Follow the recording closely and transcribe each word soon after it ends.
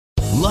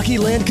Lucky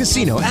Land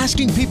Casino,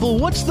 asking people,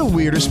 what's the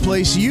weirdest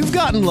place you've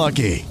gotten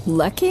lucky?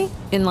 Lucky?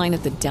 In line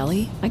at the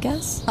deli, I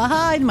guess?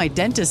 Aha, in my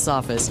dentist's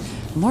office.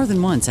 More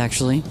than once,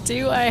 actually.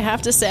 Do I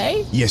have to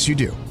say? Yes, you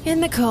do. In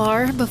the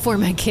car before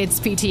my kids'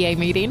 PTA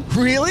meeting.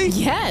 Really?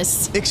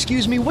 Yes.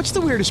 Excuse me, what's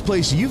the weirdest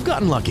place you've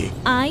gotten lucky?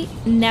 I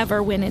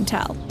never win and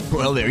tell.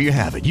 Well, there you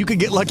have it. You can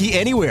get lucky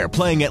anywhere,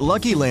 playing at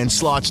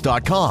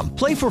LuckyLandSlots.com.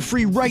 Play for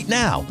free right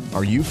now.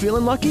 Are you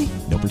feeling lucky?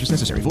 No purchase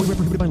necessary. Void where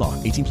prohibited by law.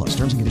 18 plus.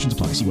 Terms and conditions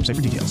apply. See website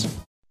for details.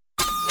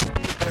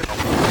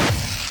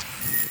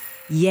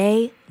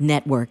 Yay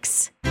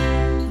Networks.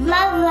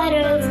 Love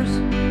letters.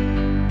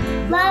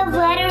 Love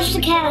letters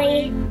to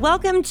Kelly.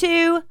 Welcome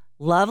to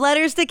Love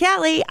Letters to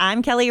Kelly.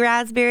 I'm Kelly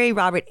Raspberry.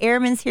 Robert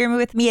Ehrman's here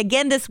with me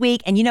again this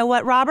week. And you know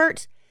what,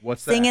 Robert?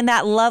 What's that? Singing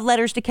that Love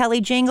Letters to Kelly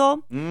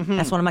jingle. Mm-hmm.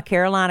 That's one of my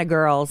Carolina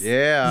girls.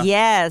 Yeah.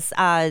 Yes.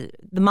 The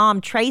mom,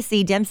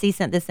 Tracy Dempsey,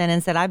 sent this in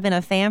and said, I've been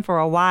a fan for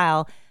a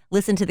while.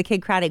 Listen to the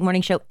Kid Craddock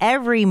Morning Show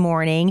every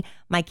morning.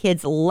 My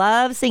kids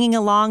love singing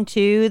along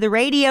to the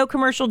radio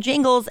commercial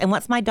jingles. And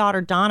once my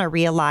daughter Donna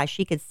realized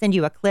she could send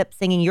you a clip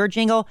singing your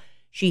jingle,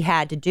 she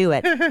had to do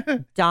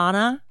it.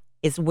 Donna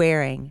is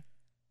wearing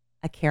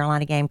a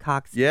Carolina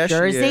Gamecocks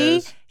jersey. She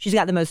is. She's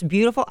got the most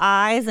beautiful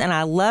eyes, and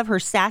I love her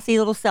sassy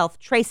little self.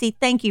 Tracy,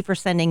 thank you for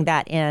sending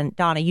that in.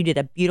 Donna, you did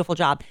a beautiful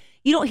job.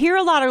 You don't hear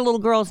a lot of little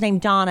girls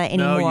named Donna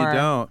anymore. No, you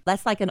don't.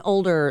 That's like an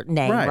older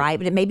name, right?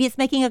 But maybe it's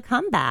making a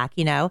comeback,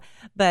 you know.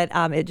 But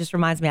it just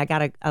reminds me, I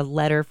got a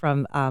letter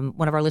from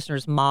one of our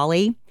listeners,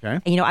 Molly. Okay.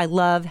 And, I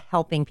love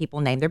helping people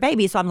name their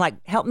baby. So I'm like,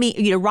 help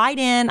me, write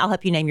in. I'll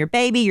help you name your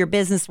baby, your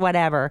business,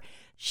 whatever.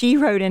 She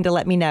wrote in to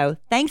let me know,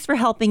 thanks for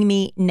helping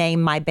me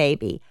name my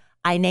baby.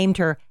 I named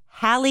her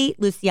Hallie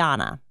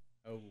Luciana.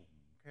 Oh,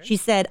 okay. She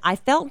said, I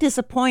felt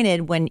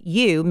disappointed when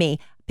me,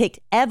 picked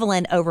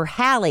Evelyn over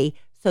Hallie.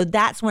 So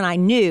that's when I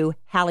knew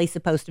Hallie's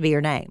supposed to be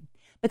her name.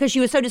 Because she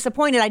was so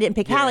disappointed I didn't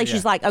pick Hallie.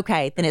 She's like,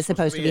 okay, then it's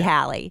supposed to be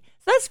Hallie.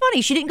 So that's funny.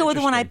 She didn't go with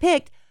the one I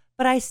picked,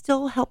 but I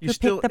still helped her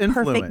pick the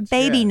perfect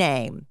baby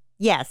name.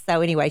 Yes.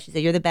 So anyway, she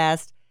said, you're the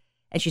best.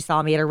 And she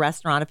saw me at a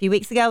restaurant a few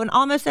weeks ago and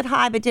almost said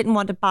hi, but didn't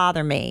want to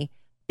bother me.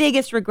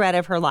 Biggest regret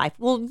of her life.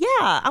 Well,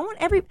 yeah,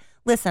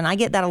 listen, I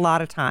get that a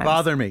lot of times.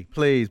 Bother me,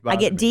 please. I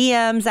get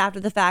DMs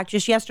after the fact.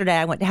 Just yesterday,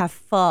 I went to have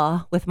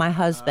pho with my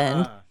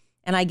husband.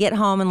 And I get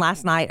home, and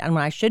last night, and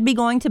when I should be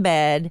going to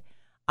bed,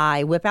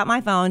 I whip out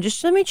my phone,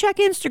 just let me check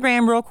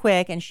Instagram real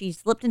quick, and she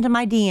slipped into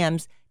my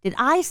DMs. Did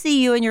I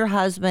see you and your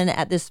husband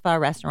at this pho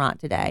restaurant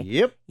today?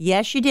 Yep.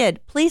 Yes, you did.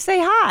 Please say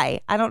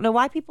hi. I don't know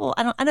why people,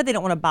 I know they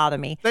don't want to bother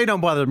me. They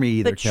don't bother me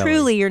either, But Kelly.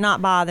 truly, you're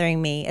not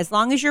bothering me, as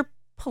long as you're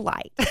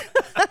polite.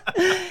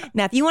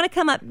 Now, if you want to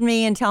come up to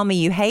me and tell me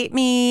you hate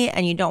me,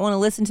 and you don't want to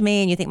listen to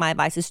me, and you think my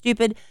advice is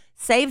stupid,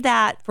 save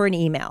that for an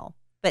email.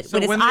 But So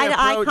when it's they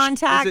eye-to-eye approach,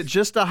 contact. is it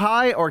just a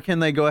hi, or can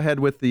they go ahead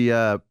with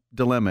the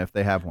dilemma if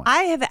they have one?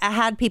 I have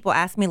had people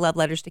ask me love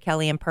letters to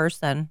Kelly in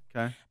person.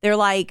 Okay. They're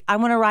like, I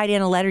want to write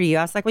in a letter to you.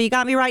 I was like, well, you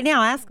got me right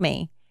now. Ask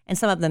me. And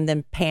some of them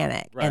then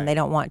panic and they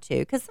don't want to.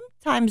 Because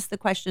sometimes the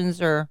questions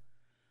are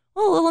a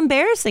little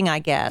embarrassing, I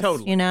guess.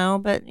 Totally.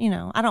 But,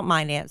 I don't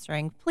mind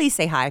answering. Please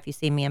say hi if you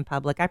see me in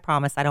public. I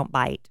promise I don't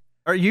bite.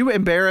 Are you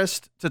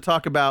embarrassed to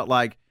talk about,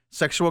 like,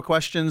 sexual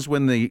questions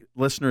when the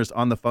listener is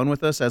on the phone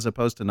with us as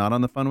opposed to not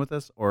on the phone with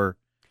us, or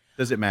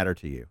does it matter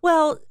to you?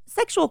 Well,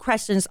 sexual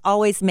questions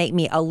always make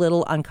me a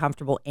little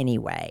uncomfortable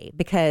anyway,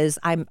 because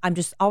I'm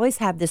just always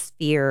have this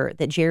fear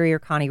that Jerry or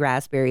Connie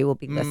Raspberry will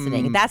be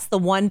listening. That's the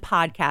one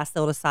podcast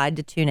they'll decide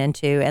to tune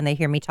into, and they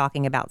hear me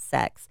talking about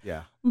sex.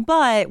 Yeah.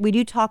 But we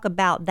do talk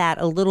about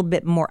that a little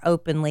bit more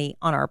openly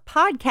on our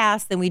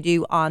podcast than we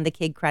do on the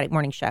Kid Craddock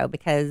Morning Show,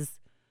 because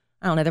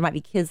I don't know, there might be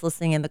kids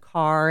listening in the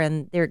car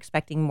and they're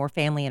expecting more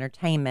family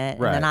entertainment.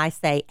 Right. And then I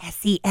say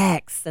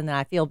sex and then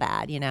I feel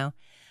bad,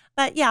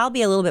 But yeah, I'll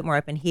be a little bit more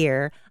open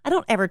here. I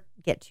don't ever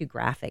get too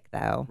graphic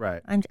though.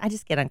 Right. I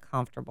just get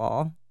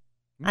uncomfortable.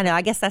 I know,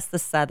 I guess that's the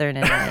Southern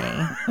in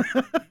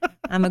me.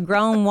 I'm a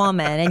grown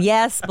woman. And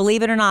yes,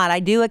 believe it or not, I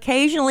do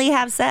occasionally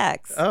have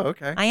sex. Oh,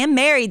 okay. I am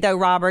married though,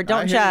 Robert.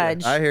 Don't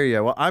judge. I hear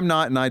you. Well, I'm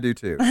not, and I do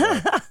too.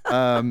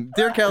 So.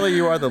 Dear Kelly,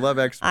 you are the love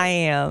expert. I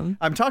am.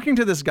 I'm talking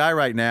to this guy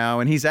right now,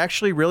 and he's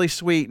actually really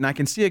sweet, and I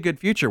can see a good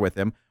future with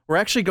him. We're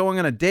actually going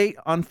on a date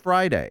on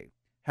Friday.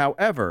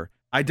 However,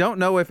 I don't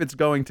know if it's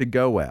going to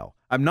go well.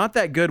 I'm not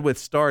that good with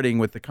starting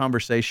with the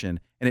conversation,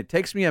 and it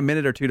takes me a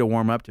minute or two to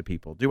warm up to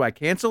people. Do I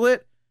cancel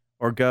it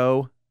or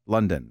go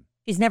London?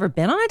 She's never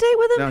been on a date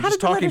with him? No, How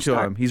just did the letter talking to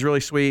start? him. He's really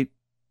sweet.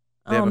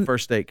 They have a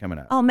first date coming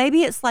up. Oh,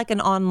 maybe it's like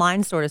an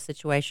online sort of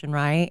situation,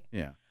 right?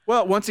 Yeah.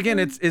 Well, once again,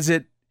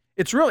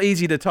 it's real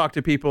easy to talk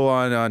to people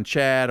on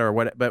chat or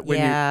what, but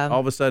when all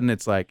of a sudden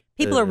it's like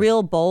people are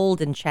real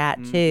bold in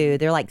chat too.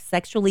 They're like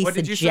sexually what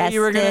suggestive, did you say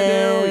you were gonna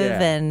do?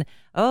 Yeah. And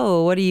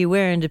what are you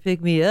wearing to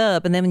pick me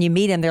up? And then when you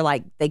meet him, they're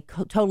like they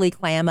totally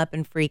clam up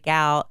and freak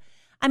out.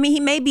 I mean, he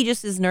may be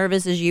just as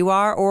nervous as you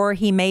are, or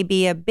he may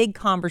be a big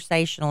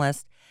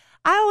conversationalist.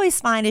 I always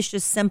find it's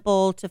just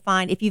simple to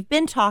find, if you've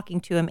been talking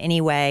to him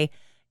anyway,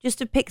 just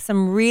to pick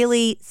some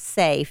really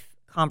safe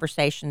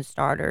conversation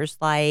starters.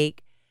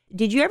 Like,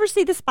 did you ever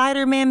see the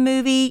Spider-Man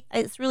movie?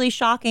 It's really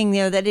shocking,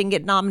 that didn't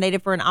get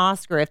nominated for an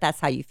Oscar, if that's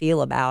how you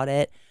feel about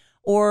it.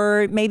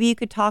 Or maybe you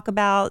could talk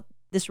about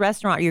this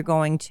restaurant you're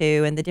going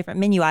to and the different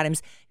menu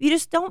items. You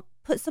just don't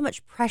put so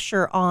much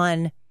pressure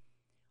on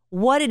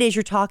what it is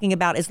you're talking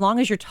about as long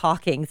as you're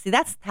talking. See,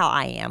 that's how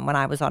I am when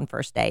I was on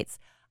first dates.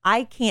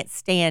 I can't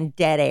stand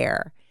dead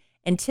air.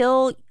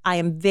 Until I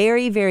am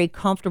very, very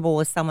comfortable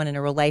with someone in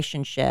a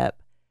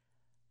relationship,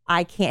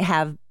 I can't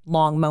have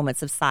long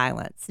moments of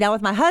silence. Now,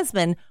 with my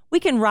husband, we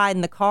can ride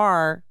in the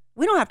car.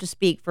 We don't have to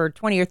speak for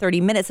 20 or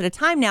 30 minutes at a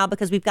time now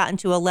because we've gotten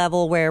to a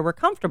level where we're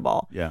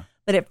comfortable. Yeah.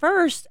 But at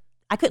first,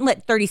 I couldn't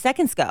let 30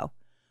 seconds go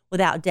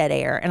without dead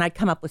air, and I'd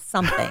come up with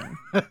something,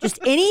 just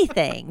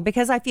anything,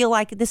 because I feel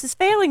like this is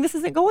failing. This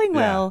isn't going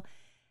well.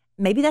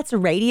 Maybe that's a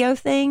radio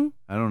thing.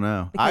 I don't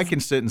know. I can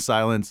sit in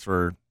silence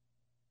for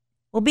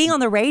being on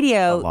the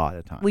radio, a lot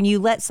of time. When you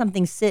let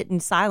something sit in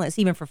silence,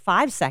 even for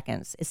 5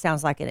 seconds, it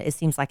seems like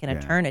an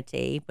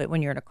eternity. But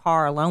when you're in a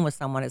car alone with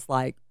someone, it's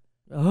like,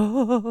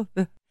 oh.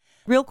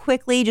 Real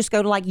quickly, just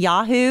go to like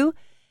Yahoo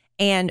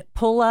and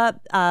pull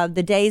up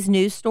the day's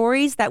news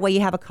stories. That way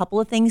you have a couple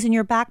of things in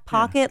your back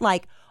pocket.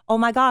 Like, oh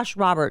my gosh,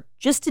 Robert,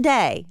 just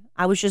today,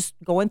 I was just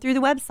going through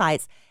the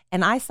websites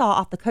and I saw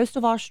off the coast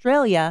of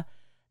Australia,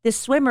 this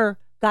swimmer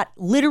got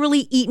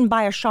literally eaten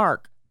by a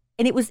shark.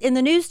 And it was in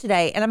the news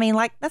today. And I mean,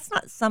 like, that's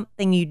not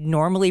something you'd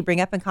normally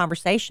bring up in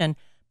conversation.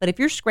 But if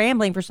you're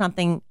scrambling for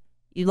something,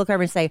 you look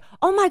over and say,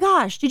 oh my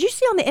gosh, did you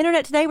see on the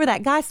internet today where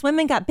that guy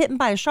swimming got bitten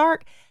by a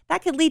shark?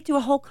 That could lead to a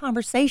whole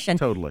conversation.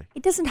 Totally.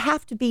 It doesn't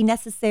have to be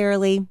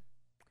necessarily,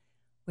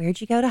 where'd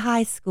you go to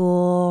high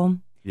school?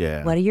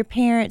 Yeah. What do your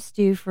parents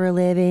do for a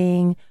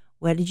living?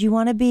 What did you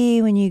want to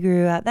be when you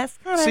grew up? That's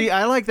kind of... See,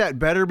 I like that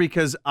better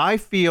because I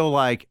feel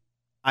like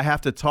I have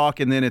to talk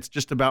and then it's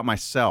just about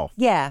myself.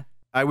 Yeah.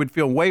 I would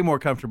feel way more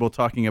comfortable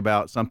talking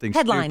about something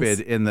Headlines. stupid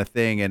in the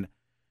thing. And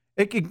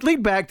it could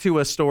lead back to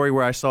a story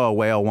where I saw a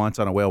whale once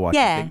on a whale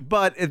watching thing.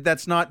 But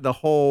that's not the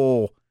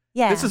whole,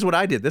 this is what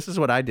I did. This is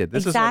what I did.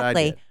 This is what I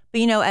did.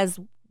 But, as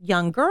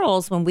young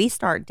girls, when we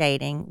start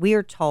dating, we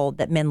are told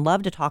that men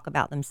love to talk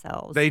about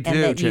themselves. They do,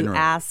 and that generally.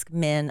 you ask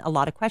men a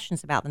lot of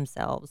questions about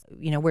themselves.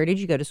 Where did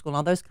you go to school and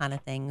all those kind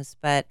of things.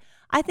 But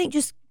I think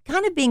just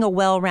kind of being a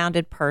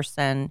well-rounded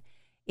person,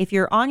 if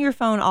you're on your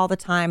phone all the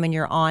time and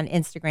you're on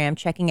Instagram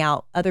checking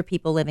out other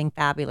people living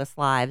fabulous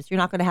lives, you're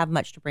not going to have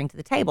much to bring to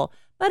the table.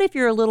 But if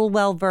you're a little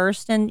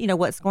well-versed in,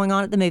 what's going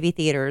on at the movie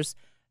theaters,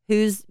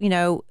 who's,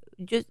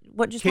 just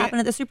what just happened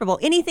at the Super Bowl,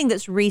 anything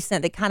that's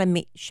recent that kind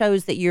of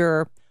shows that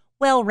you're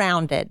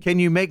well-rounded. Can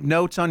you make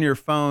notes on your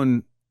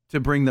phone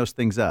to bring those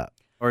things up?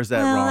 Or is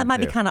that wrong? That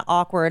might too? be kind of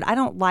awkward. I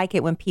don't like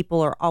it when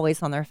people are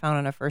always on their phone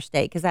on a first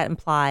date because that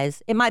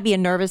implies it might be a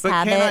nervous but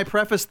habit. Can I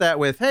preface that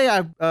with, hey,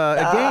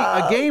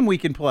 a game we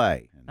can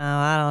play? Oh,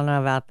 I don't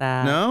know about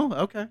that. No?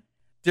 Okay.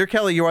 Dear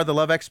Kelly, you are the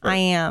love expert. I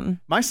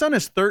am. My son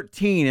is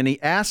 13 and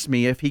he asked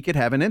me if he could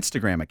have an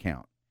Instagram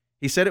account.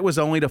 He said it was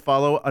only to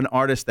follow an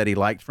artist that he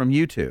liked from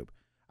YouTube.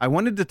 I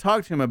wanted to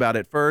talk to him about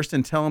it first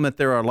and tell him that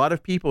there are a lot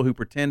of people who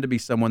pretend to be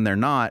someone they're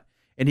not,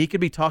 and he could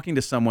be talking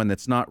to someone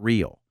that's not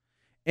real.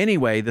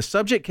 Anyway, the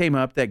subject came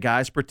up that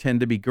guys pretend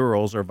to be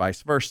girls or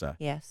vice versa.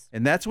 Yes.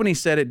 And that's when he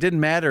said it didn't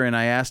matter, and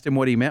I asked him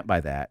what he meant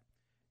by that.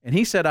 And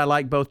he said, I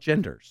like both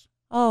genders.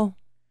 Oh.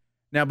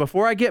 Now,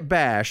 before I get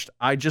bashed,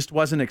 I just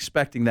wasn't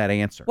expecting that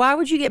answer. Why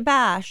would you get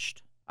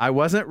bashed? I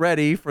wasn't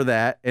ready for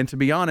that, and to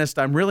be honest,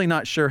 I'm really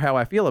not sure how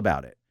I feel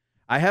about it.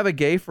 I have a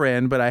gay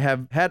friend, but I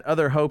have had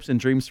other hopes and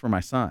dreams for my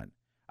son.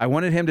 I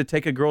wanted him to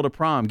take a girl to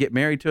prom, get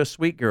married to a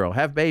sweet girl,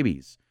 have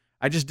babies.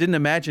 I just didn't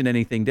imagine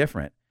anything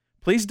different.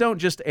 Please don't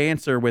just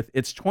answer with,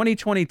 it's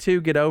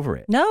 2022, get over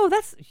it. No,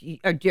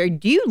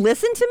 do you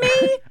listen to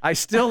me? I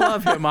still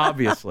love him,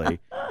 obviously.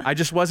 I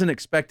just wasn't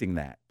expecting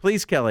that.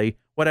 Please, Kelly,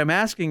 what I'm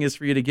asking is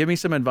for you to give me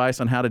some advice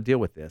on how to deal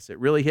with this. It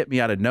really hit me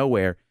out of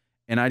nowhere,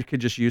 and I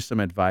could just use some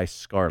advice,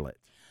 Scarlett.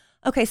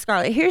 Okay,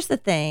 Scarlett, here's the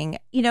thing.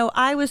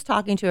 I was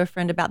talking to a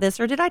friend about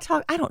this, or did I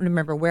talk? I don't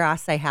remember where I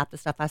say half the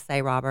stuff I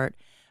say, Robert.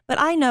 But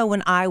I know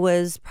when I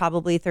was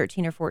probably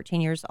 13 or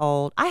 14 years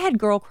old, I had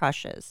girl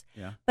crushes.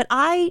 Yeah. But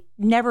I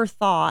never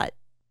thought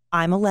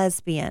I'm a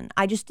lesbian.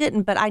 I just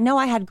didn't. But I know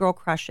I had girl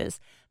crushes.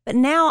 But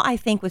now I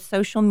think with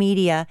social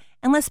media,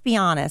 and let's be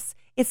honest,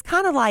 it's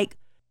kind of like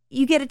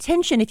you get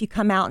attention if you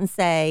come out and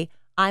say,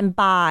 I'm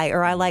bi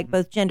or I like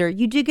both gender.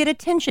 You do get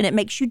attention. It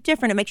makes you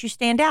different. It makes you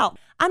stand out.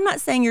 I'm not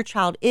saying your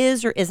child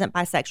is or isn't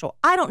bisexual.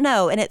 I don't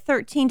know. And at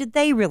 13, did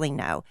they really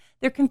know?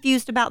 They're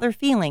confused about their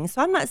feelings.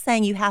 So I'm not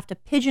saying you have to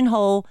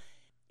pigeonhole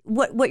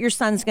what your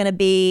son's going to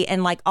be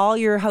and like all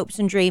your hopes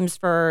and dreams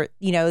for,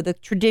 the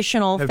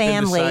traditional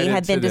family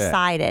have been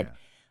decided. Yeah.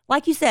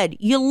 Like you said,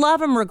 you love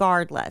them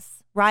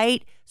regardless,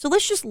 right? So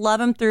let's just love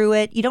them through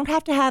it. You don't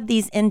have to have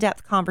these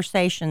in-depth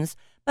conversations.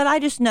 But I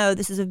just know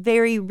this is a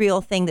very real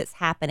thing that's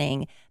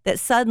happening, that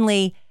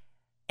suddenly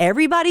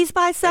everybody's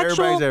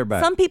bisexual.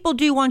 Everybody. Some people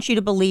do want you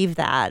to believe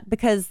that,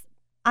 because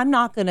I'm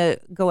not going to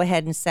go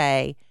ahead and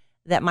say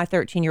that my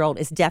 13-year-old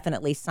is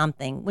definitely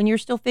something when you're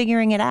still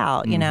figuring it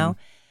out, you know?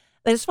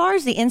 But as far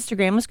as the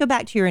Instagram, let's go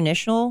back to your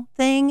initial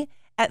thing.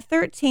 At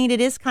 13,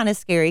 it is kind of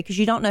scary because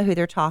you don't know who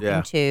they're talking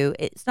Yeah. to.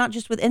 It's not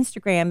just with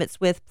Instagram,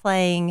 it's with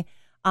playing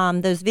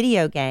those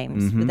video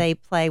games where they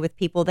play with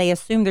people. They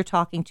assume they're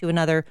talking to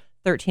another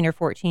 13 or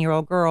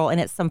 14-year-old girl, and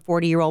it's some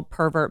 40-year-old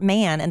pervert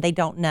man, and they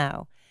don't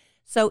know.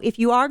 So if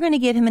you are going to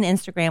give him an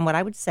Instagram, what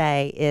I would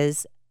say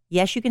is,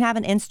 yes, you can have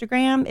an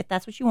Instagram if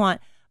that's what you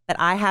want, but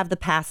I have the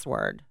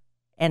password,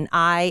 and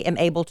I am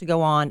able to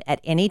go on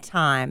at any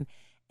time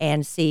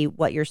and see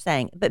what you're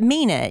saying. But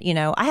mean it.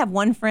 I have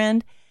one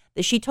friend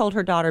that she told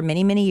her daughter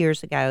many, many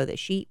years ago that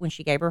when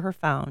she gave her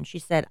phone, she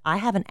said, I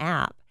have an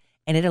app,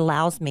 and it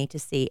allows me to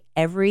see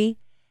every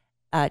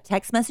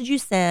text message you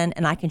send,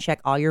 and I can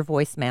check all your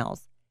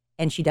voicemails.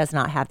 And she does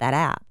not have that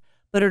app,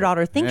 but her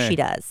daughter thinks she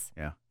does.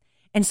 Yeah.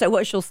 And so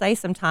what she'll say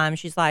sometimes,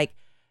 she's like,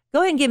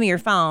 go ahead and give me your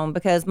phone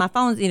because my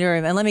phone's in your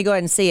room, and let me go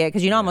ahead and see it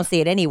because I'm going to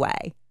see it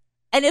anyway.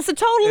 And it's a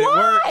total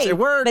lie. It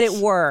works. But it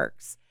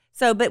works.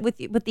 So, but with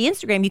the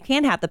Instagram, you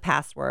can have the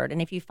password.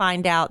 And if you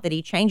find out that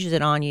he changes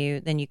it on you,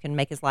 then you can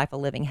make his life a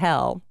living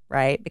hell,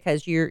 right?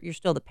 Because you're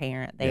still the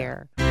parent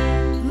there.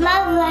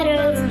 Love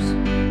letters.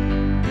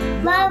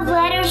 Love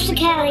letters to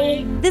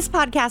Kelly. This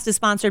podcast is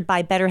sponsored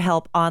by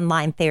BetterHelp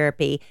Online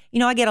Therapy.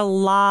 I get a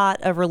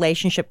lot of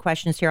relationship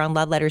questions here on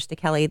Love Letters to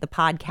Kelly, the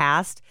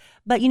podcast.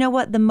 But you know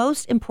what? The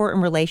most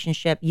important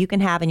relationship you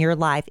can have in your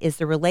life is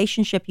the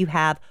relationship you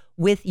have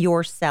with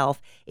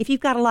yourself. If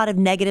you've got a lot of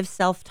negative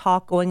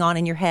self-talk going on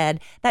in your head,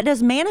 that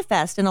does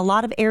manifest in a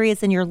lot of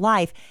areas in your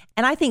life.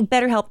 And I think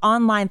BetterHelp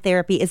Online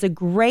Therapy is a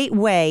great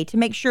way to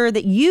make sure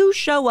that you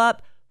show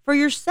up for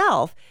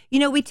yourself.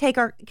 We take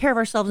care of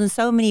ourselves in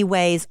so many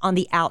ways on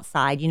the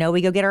outside.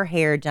 We go get our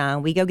hair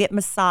done, we go get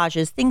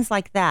massages, things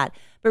like that.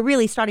 But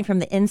really, starting from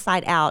the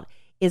inside out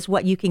is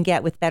what you can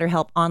get with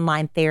BetterHelp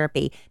Online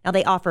Therapy. Now,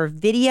 they offer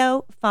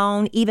video,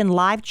 phone, even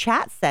live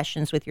chat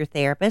sessions with your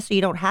therapist, so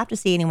you don't have to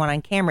see anyone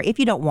on camera if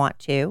you don't want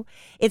to.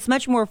 It's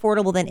much more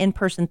affordable than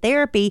in-person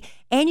therapy,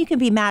 and you can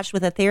be matched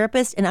with a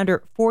therapist in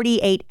under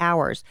 48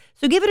 hours.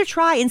 So give it a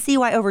try and see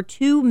why over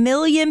 2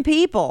 million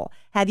people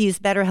have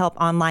used BetterHelp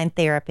Online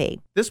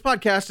Therapy. This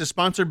podcast is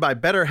sponsored by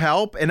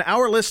BetterHelp, and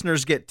our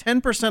listeners get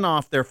 10%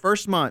 off their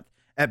first month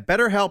at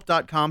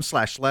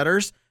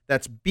betterhelp.com/letters.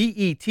 That's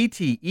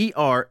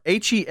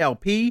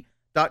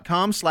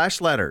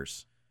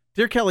BetterHelp.com/letters.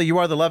 Dear Kelly, you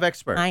are the love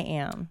expert. I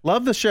am.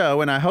 Love the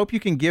show, and I hope you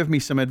can give me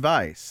some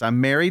advice.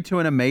 I'm married to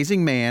an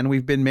amazing man.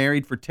 We've been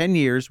married for 10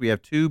 years. We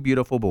have 2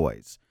 beautiful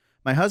boys.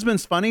 My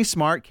husband's funny,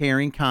 smart,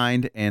 caring,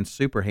 kind, and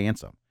super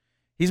handsome.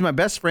 He's my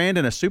best friend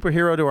and a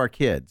superhero to our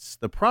kids.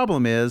 The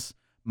problem is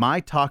my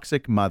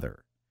toxic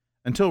mother.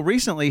 Until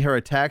recently, her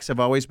attacks have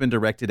always been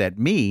directed at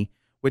me,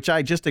 which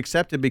I just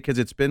accepted because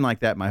it's been like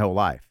that my whole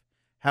life.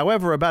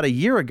 However, about a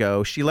year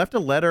ago, she left a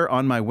letter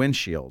on my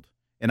windshield,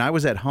 and I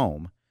was at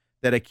home,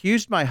 that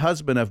accused my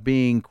husband of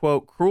being,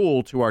 quote,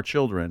 cruel to our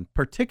children,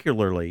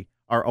 particularly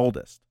our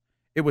oldest.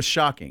 It was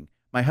shocking.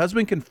 My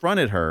husband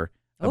confronted her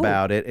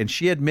about it, and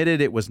she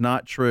admitted it was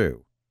not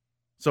true.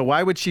 So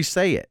why would she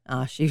say it?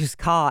 Oh, she was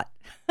caught.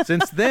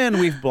 Since then,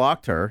 we've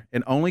blocked her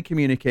and only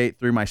communicate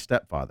through my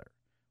stepfather.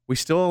 We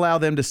still allow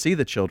them to see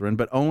the children,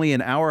 but only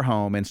in our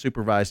home and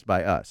supervised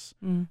by us.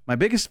 My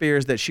biggest fear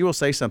is that she will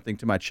say something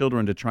to my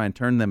children to try and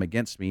turn them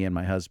against me and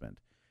my husband.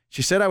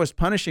 She said I was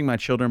punishing my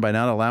children by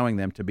not allowing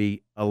them to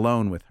be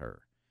alone with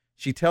her.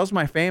 She tells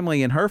my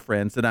family and her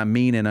friends that I'm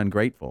mean and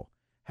ungrateful.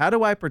 How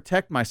do I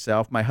protect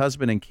myself, my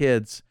husband, and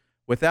kids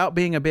without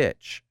being a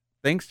bitch?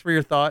 Thanks for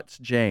your thoughts,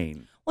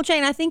 Jane. Well,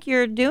 Jane, I think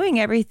you're doing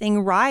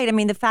everything right. I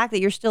mean, the fact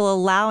that you're still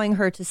allowing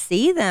her to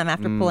see them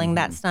after pulling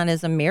that stunt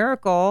is a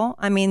miracle.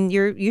 I mean,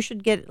 you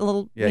should get a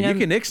little you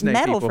can ixnay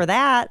medal people for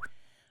that.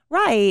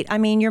 Right. I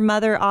mean, your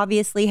mother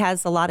obviously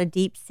has a lot of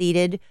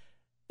deep-seated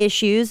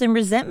issues and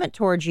resentment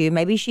towards you.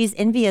 Maybe she's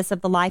envious of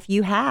the life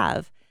you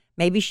have.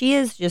 Maybe she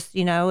is just,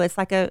 it's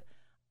like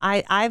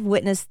I've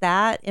witnessed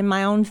that in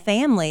my own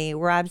family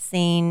where I've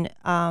seen,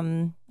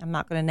 I'm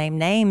not going to name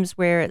names,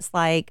 where it's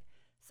like,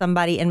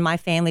 somebody in my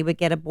family would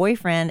get a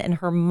boyfriend and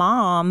her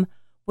mom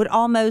would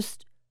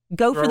almost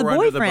go for the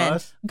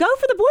boyfriend. Go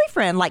for the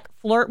boyfriend, like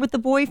flirt with the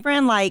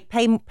boyfriend, like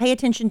pay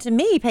attention to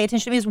me, pay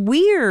attention to me. It's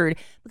weird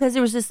because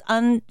there was this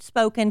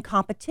unspoken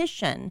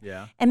competition.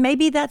 Yeah. And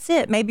maybe that's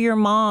it. Maybe your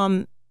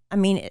mom,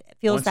 it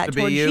feels Wants that to be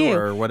towards you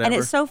or whatever. And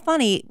it's so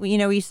funny,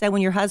 you said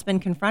when your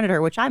husband confronted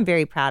her, which I'm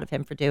very proud of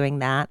him for doing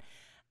that.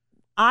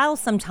 I'll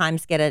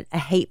sometimes get a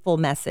hateful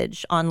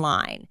message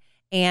online.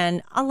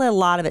 And I'll let a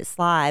lot of it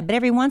slide, but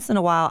every once in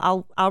a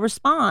while I'll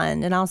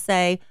respond and I'll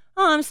say,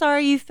 "Oh, I'm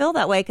sorry you feel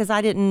that way because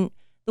the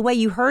way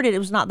you heard it, it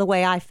was not the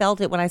way I felt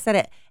it when I said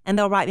it." And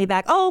they'll write me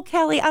back, "Oh,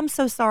 Kelly, I'm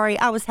so sorry.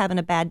 I was having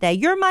a bad day.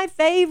 You're my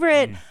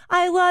favorite.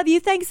 I love you.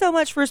 Thanks so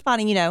much for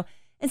responding." And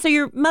so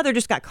your mother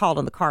just got called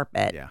on the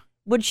carpet. Yeah.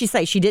 What did she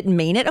say? She didn't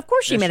mean it. Of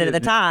course she meant it at the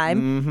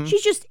time.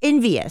 She's just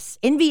envious.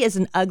 Envy is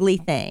an ugly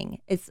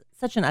thing. It's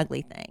such an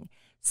ugly thing.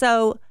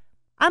 So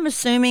I'm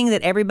assuming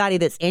that everybody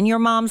that's in your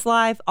mom's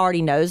life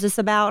already knows this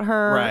about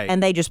her, right,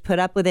 and they just put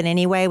up with it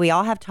anyway. We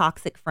all have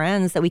toxic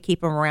friends that we keep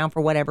them around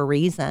for whatever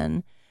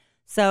reason.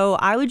 So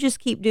I would just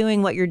keep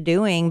doing what you're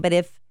doing. But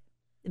if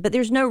But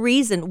there's no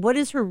reason. What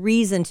is her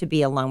reason to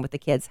be alone with the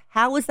kids?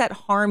 How is that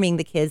harming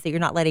the kids that you're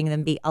not letting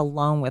them be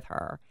alone with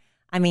her?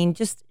 I mean,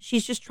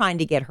 she's just trying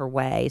to get her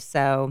way.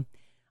 So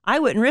I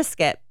wouldn't risk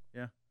it.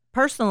 Yeah.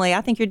 Personally,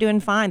 I think you're doing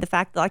fine. The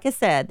fact, like I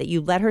said, that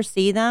you let her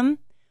see them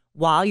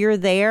while you're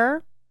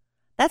there,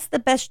 that's the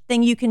best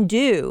thing you can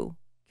do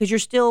because you're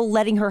still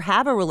letting her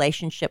have a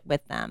relationship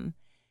with them.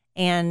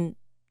 And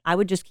I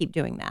would just keep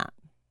doing that.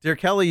 Dear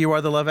Kelly, you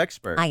are the love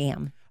expert. I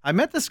am. I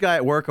met this guy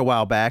at work a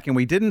while back, and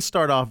we didn't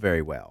start off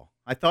very well.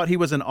 I thought he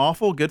was an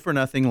awful,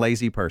 good-for-nothing,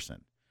 lazy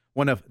person.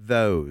 One of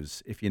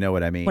those, if you know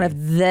what I mean. One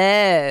of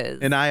those.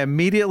 And I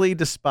immediately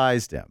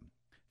despised him.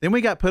 Then we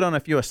got put on a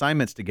few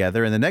assignments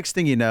together, and the next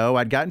thing you know,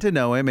 I'd gotten to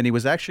know him, and he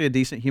was actually a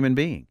decent human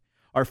being.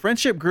 Our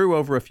friendship grew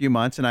over a few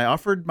months, and I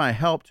offered my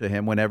help to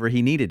him whenever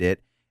he needed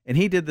it, and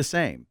he did the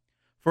same.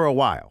 For a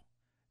while.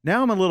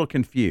 Now I'm a little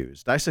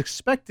confused. I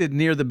suspected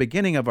near the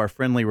beginning of our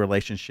friendly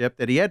relationship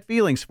that he had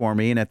feelings for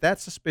me, and that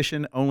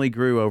suspicion only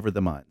grew over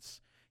the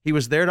months. He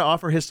was there to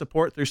offer his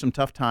support through some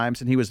tough times,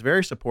 and he was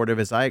very supportive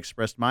as I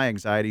expressed my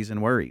anxieties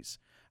and worries.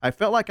 I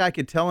felt like I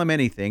could tell him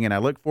anything, and I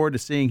look forward to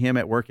seeing him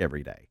at work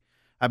every day.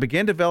 I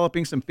began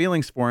developing some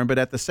feelings for him, but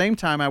at the same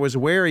time I was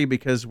wary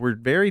because we're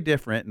very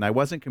different, and I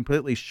wasn't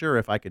completely sure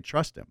if I could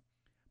trust him.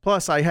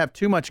 Plus, I have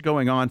too much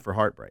going on for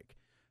heartbreak.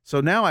 So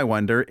now I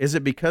wonder, is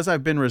it because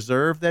I've been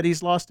reserved that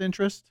he's lost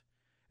interest?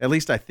 At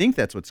least I think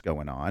that's what's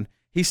going on.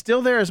 He's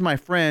still there as my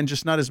friend,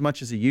 just not as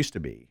much as he used to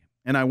be.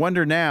 And I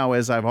wonder now,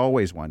 as I've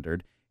always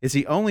wondered, is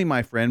he only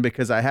my friend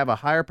because I have a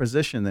higher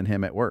position than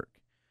him at work?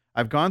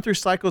 I've gone through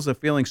cycles of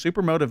feeling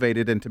super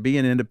motivated and to be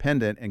an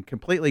independent and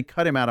completely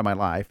cut him out of my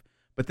life.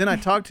 But then I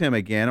talk to him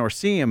again or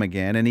see him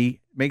again, and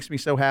he makes me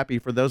so happy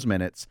for those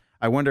minutes.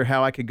 I wonder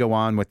how I could go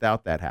on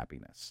without that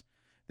happiness.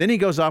 Then he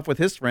goes off with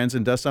his friends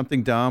and does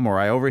something dumb, or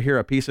I overhear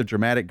a piece of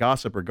dramatic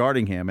gossip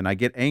regarding him, and I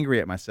get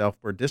angry at myself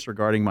for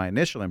disregarding my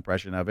initial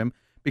impression of him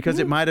because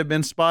it might have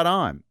been spot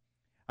on.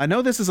 I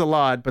know this is a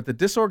lot, but the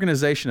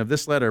disorganization of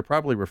this letter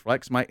probably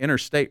reflects my inner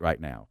state right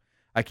now.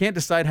 I can't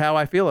decide how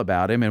I feel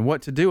about him and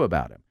what to do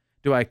about him.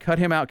 Do I cut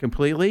him out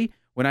completely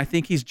when I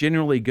think he's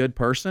genuinely a good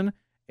person,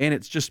 and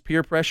it's just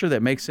peer pressure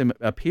that makes him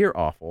appear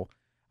awful?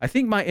 I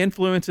think my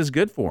influence is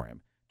good for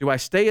him. Do I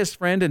stay his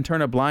friend and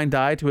turn a blind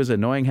eye to his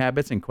annoying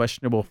habits and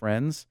questionable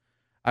friends?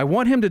 I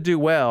want him to do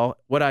well.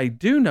 What I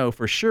do know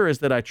for sure is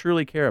that I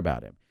truly care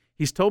about him.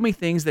 He's told me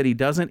things that he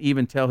doesn't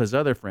even tell his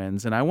other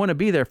friends, and I want to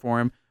be there for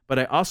him, but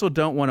I also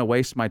don't want to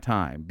waste my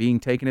time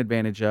being taken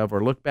advantage of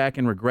or look back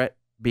and regret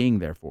being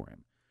there for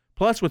him.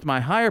 Plus, with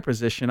my higher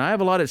position, I have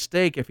a lot at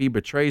stake if he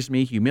betrays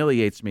me,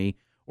 humiliates me,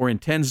 or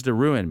intends to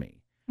ruin me.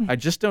 I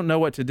just don't know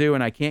what to do,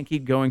 and I can't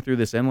keep going through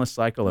this endless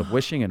cycle of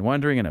wishing and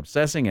wondering and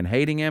obsessing and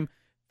hating him.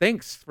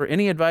 Thanks for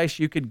any advice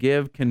you could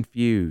give.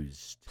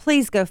 Confused.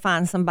 Please go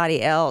find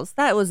somebody else.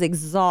 That was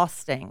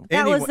exhausting.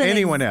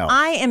 Anyone else.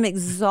 I am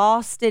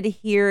exhausted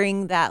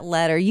hearing that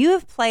letter. You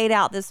have played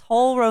out this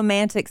whole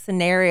romantic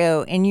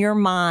scenario in your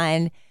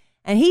mind,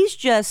 and he's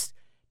just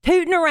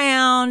tooting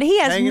around. He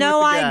has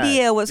no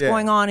idea what's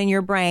going on in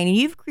your brain. And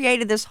you've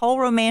created this whole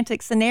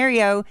romantic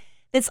scenario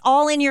that's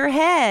all in your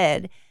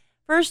head.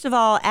 First of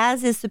all,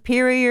 as his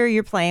superior,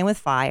 you're playing with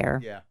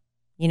fire. Yeah.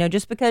 You know,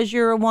 just because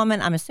you're a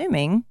woman, I'm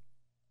assuming.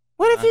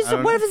 What if it's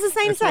the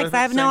same sex?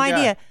 I have no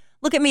idea.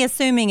 Look at me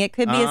assuming it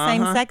could be a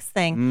same-sex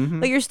thing. Mm-hmm.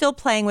 But you're still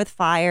playing with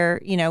fire,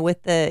 you know,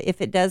 with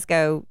if it does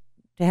go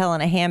to hell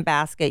in a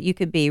handbasket, you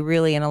could be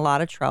really in a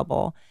lot of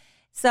trouble.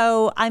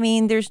 So, I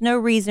mean, there's no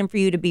reason for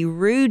you to be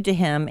rude to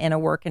him in a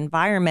work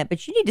environment,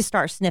 but you need to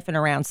start sniffing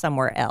around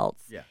somewhere else.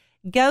 Yeah.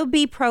 Go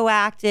be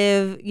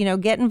proactive, you know,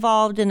 get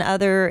involved in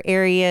other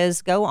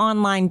areas, go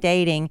online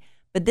dating,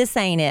 but this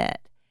ain't it.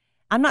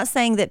 I'm not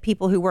saying that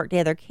people who work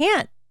together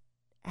can't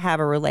have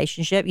a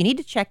relationship. You need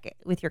to check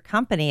with your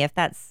company if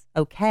that's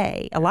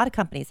okay. A lot of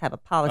companies have a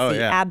policy,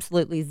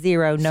 absolutely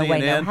zero, no way,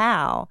 no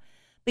how.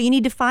 But you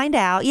need to find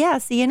out. Yeah,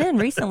 CNN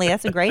recently,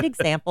 that's a great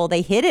example.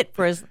 They hid it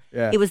for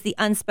it was the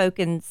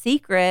unspoken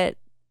secret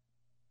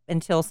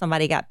until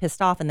somebody got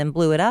pissed off and then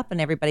blew it up in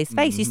everybody's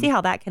face. You see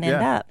how that can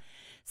end up.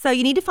 So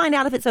you need to find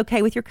out if it's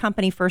okay with your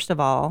company, first of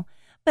all.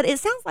 But it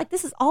sounds like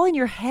this is all in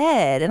your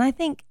head. And I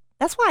think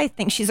that's why I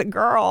think she's a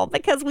girl,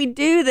 because we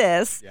do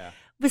this. Yeah.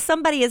 But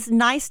somebody is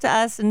nice to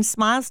us and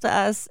smiles to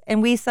us,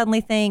 and we suddenly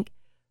think,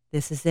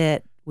 this is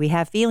it. We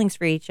have feelings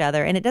for each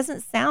other. And it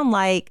doesn't sound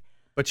like...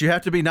 But you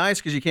have to be nice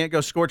because you can't go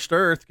scorched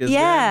earth. You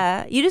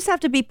just have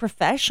to be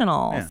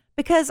professional. Yeah.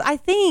 Because I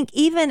think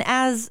even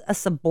as a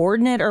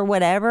subordinate or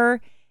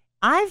whatever,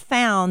 I've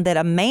found that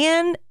a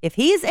man, if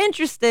he is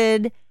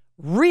interested...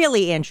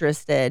 really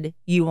interested,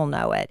 you will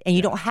know it. And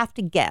you don't have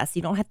to guess.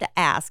 You don't have to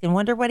ask and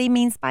wonder what he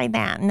means by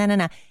that. No.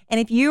 And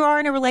if you are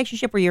in a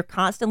relationship where you're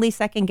constantly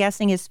second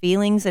guessing his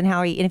feelings and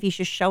and if he's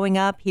just showing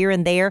up here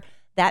and there,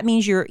 that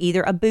means you're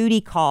either a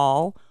booty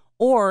call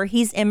or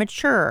he's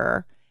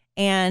immature.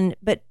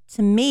 But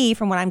to me,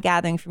 from what I'm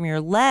gathering from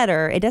your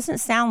letter, it doesn't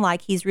sound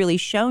like he's really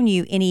shown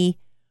you any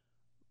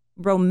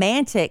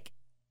romantic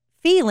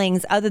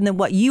feelings other than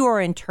what you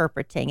are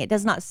interpreting. It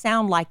does not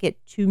sound like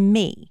it to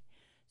me.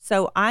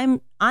 So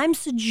I'm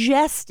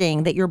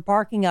suggesting that you're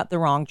barking up the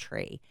wrong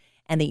tree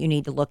and that you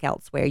need to look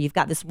elsewhere. You've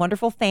got this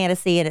wonderful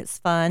fantasy and it's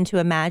fun to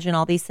imagine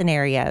all these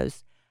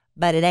scenarios,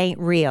 but it ain't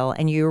real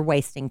and you're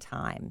wasting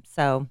time.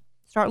 So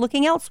start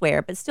looking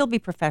elsewhere, but still be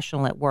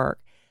professional at work.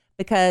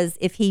 Because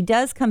if he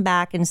does come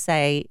back and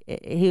say,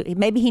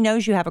 maybe he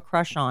knows you have a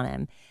crush on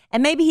him,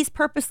 and maybe he's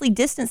purposely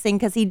distancing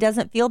because he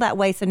doesn't feel that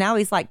way. So now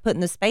he's like putting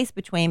the space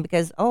between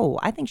because,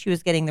 I think she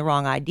was getting the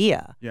wrong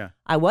idea. Yeah.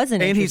 I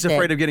wasn't And interested. he's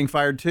afraid of getting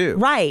fired too.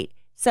 Right.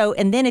 So,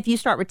 and then if you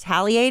start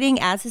retaliating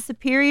as his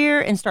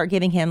superior and start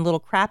giving him little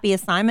crappy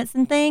assignments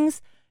and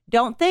things,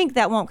 don't think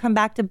that won't come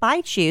back to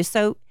bite you.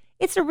 So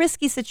it's a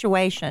risky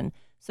situation.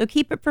 So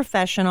keep it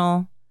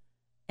professional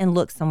and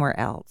look somewhere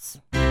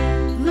else.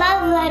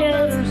 Love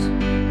letters.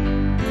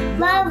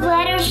 Love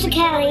letters to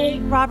Kelly.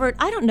 Robert,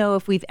 I don't know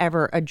if we've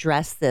ever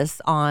addressed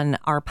this on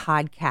our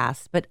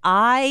podcast, but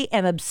I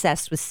am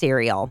obsessed with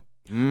cereal.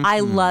 I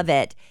love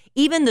it.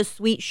 Even the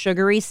sweet,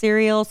 sugary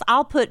cereals,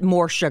 I'll put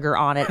more sugar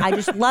on it. I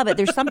just love it.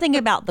 There's something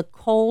about the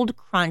cold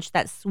crunch,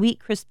 that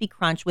sweet, crispy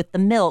crunch with the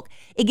milk.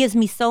 It gives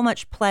me so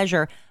much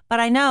pleasure. But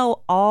I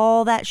know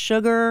all that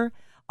sugar,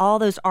 all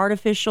those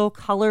artificial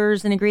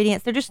colors and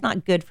ingredients, they're just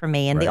not good for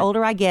me. And the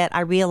older I get,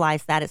 I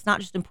realize that it's not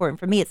just important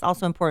for me, it's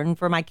also important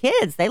for my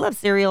kids. They love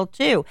cereal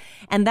too.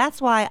 And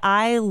that's why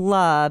I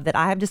love that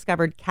I have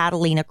discovered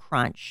Catalina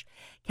Crunch.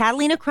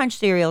 Catalina Crunch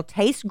cereal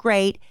tastes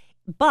great,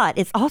 but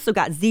it's also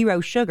got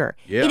zero sugar.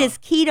 Yeah. It is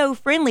keto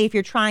friendly if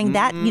you're trying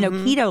that,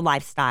 keto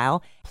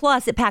lifestyle.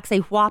 Plus, it packs a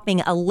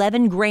whopping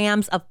 11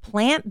 grams of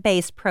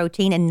plant-based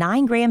protein and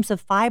 9 grams of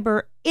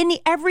fiber in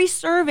every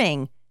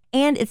serving.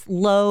 And it's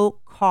low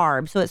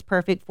carb, so it's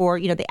perfect for,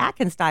 the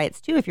Atkins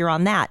diets too, if you're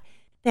on that.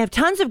 They have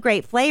tons of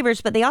great flavors,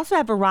 but they also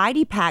have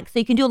variety packs, so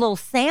you can do a little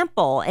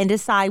sample and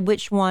decide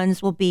which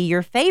ones will be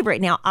your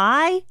favorite. Now,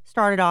 I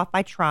started off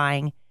by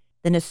trying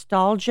the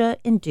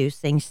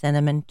nostalgia-inducing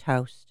cinnamon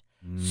toast.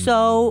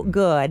 So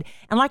good.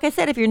 And like I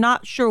said, if you're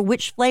not sure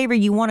which flavor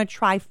you want to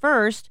try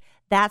first,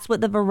 that's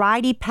what the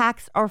variety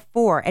packs are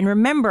for. And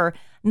remember,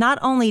 not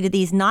only do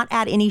these not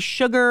add any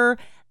sugar,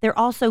 they're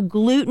also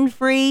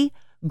gluten-free,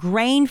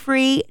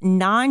 grain-free,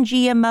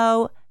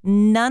 non-GMO,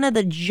 none of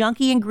the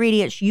junky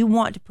ingredients you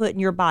want to put in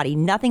your body.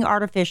 Nothing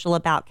artificial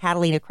about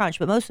Catalina Crunch,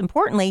 but most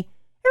importantly, it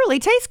really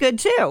tastes good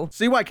too.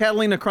 See why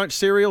Catalina Crunch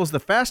cereal is the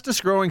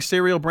fastest growing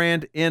cereal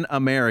brand in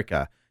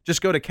America.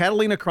 Just go to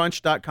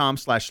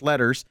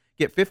CatalinaCrunch.com/letters.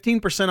 Get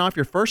 15% off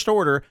your first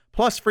order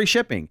plus free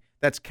shipping.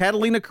 That's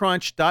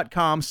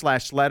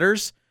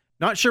CatalinaCrunch.com/letters.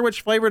 Not sure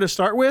which flavor to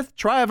start with?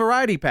 Try a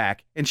variety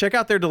pack and check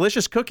out their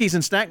delicious cookies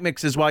and snack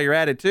mixes while you're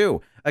at it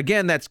too.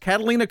 Again, that's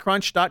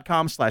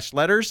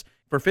CatalinaCrunch.com/letters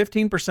for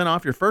 15%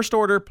 off your first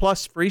order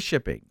plus free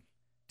shipping.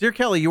 Dear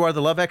Kelly, you are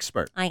the love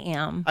expert. I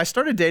am. I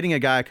started dating a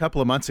guy a couple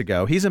of months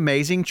ago. He's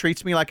amazing,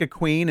 treats me like a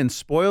queen, and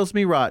spoils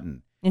me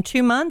rotten. In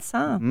 2 months,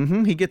 huh?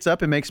 He gets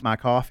up and makes my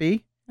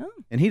coffee,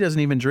 and he doesn't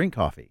even drink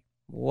coffee.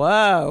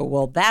 Whoa,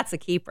 well, that's a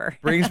keeper.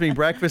 Brings me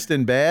breakfast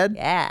in bed.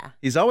 Yeah.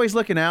 He's always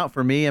looking out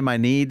for me and my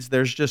needs.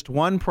 There's just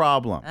one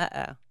problem.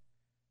 Uh-oh.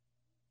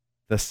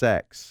 The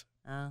sex.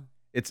 Oh.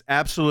 It's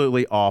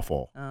absolutely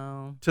awful.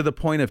 Oh. To the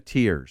point of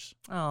tears.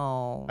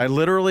 Oh. I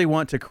literally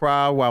want to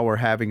cry while we're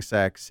having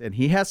sex, and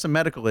he has some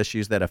medical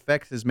issues that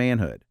affect his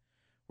manhood.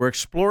 We're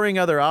exploring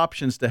other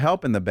options to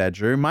help in the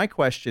bedroom. My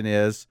question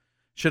is,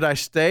 should I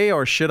stay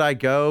or should I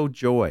go?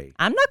 Joy.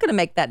 I'm not going to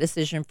make that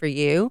decision for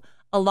you.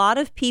 A lot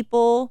of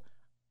people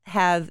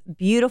have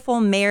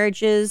beautiful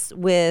marriages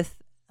with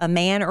a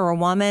man or a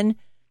woman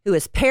who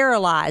is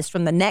paralyzed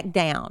from the neck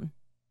down.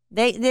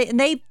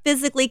 They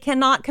physically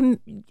cannot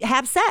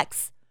have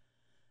sex.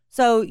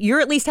 So you're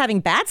at least having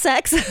bad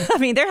sex. I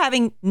mean, they're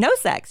having no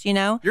sex,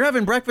 You're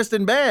having breakfast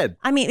in bed.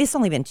 I mean, it's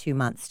only been 2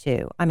 months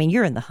too. I mean,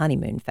 you're in the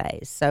honeymoon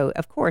phase. So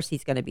of course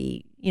he's going to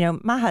be,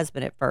 my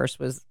husband at first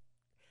was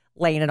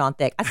laying it on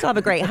thick. I still have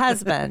a great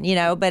husband,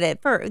 but at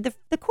first,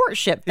 the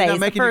courtship phase. He's not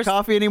making you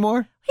coffee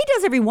anymore? He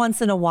does every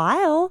once in a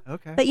while.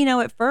 Okay. But,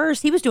 at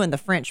first he was doing the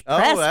French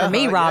press for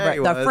me,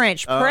 Robert. Yeah, the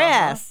French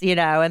press,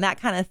 and that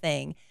kind of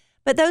thing.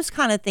 But those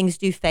kind of things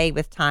do fade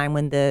with time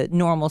when the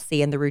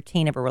normalcy and the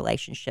routine of a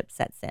relationship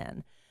sets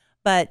in.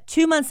 But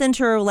 2 months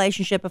into a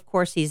relationship, of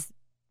course, he's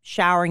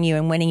showering you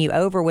and winning you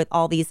over with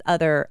all these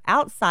other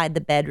outside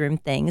the bedroom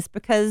things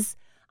because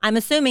I'm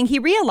assuming he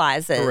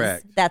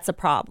realizes that's a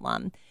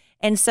problem.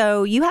 And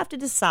so you have to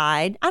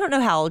decide. I don't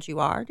know how old you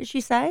are. Did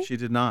she say? She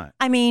did not.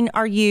 I mean,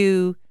 are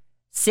you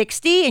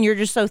 60 and you're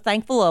just so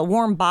thankful a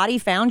warm body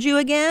found you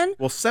again?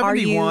 Well,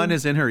 71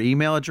 is in her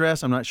email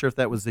address. I'm not sure if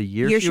that was the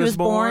year she was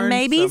born.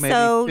 Maybe.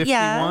 So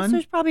yeah. So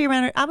it's probably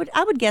around.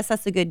 I would guess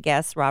that's a good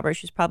guess, Robert.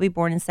 She's probably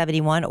born in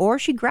 71 or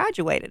she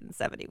graduated in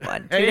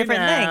 71. Two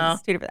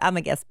different things. I'm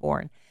a guess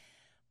born.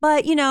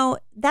 But,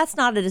 that's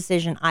not a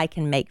decision I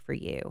can make for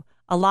you.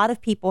 A lot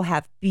of people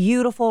have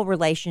beautiful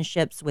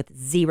relationships with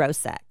zero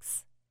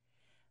sex.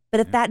 But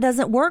if that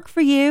doesn't work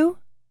for you,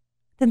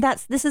 then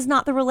this is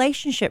not the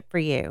relationship for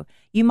you.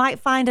 You might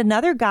find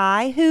another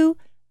guy who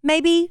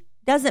maybe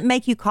doesn't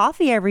make you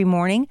coffee every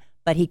morning,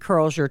 but he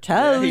curls your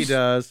toes. Yeah, he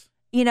does.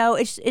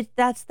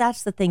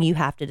 That's the thing you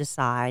have to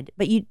decide.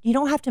 But you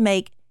don't have to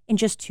make in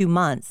just 2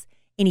 months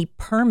any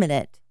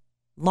permanent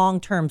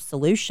long-term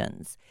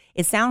solutions.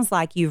 It sounds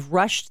like you've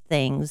rushed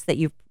things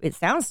it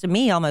sounds to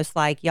me almost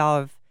like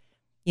y'all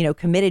have,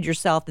 committed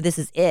yourself that this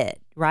is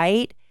it,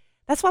 right?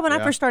 That's why when I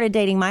first started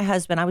dating my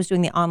husband, I was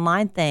doing the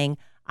online thing.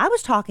 I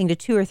was talking to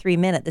 2 or 3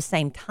 men at the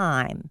same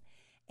time.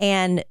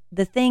 And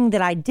the thing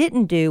that I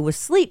didn't do was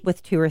sleep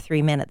with 2 or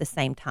 3 men at the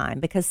same time,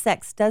 because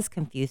sex does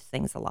confuse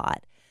things a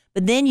lot.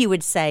 But then you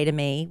would say to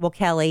me, well,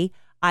 Kelly,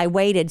 I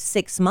waited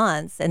 6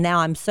 months and now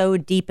I'm so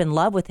deep in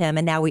love with him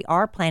and now we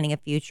are planning a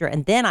future.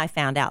 And then I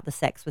found out the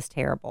sex was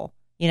terrible.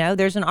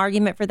 There's an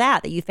argument for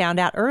that you found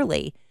out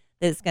early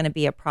that it's going to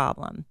be a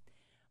problem.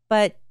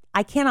 But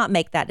I cannot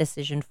make that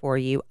decision for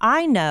you.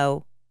 I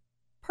know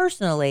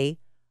personally,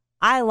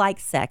 I like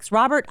sex.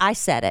 Robert, I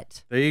said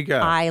it. There you go.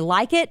 I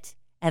like it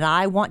and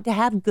I want to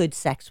have good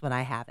sex when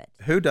I have it.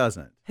 Who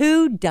doesn't?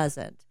 Who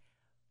doesn't?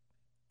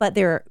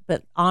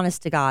 But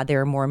honest to God,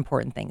 there are more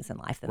important things in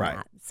life than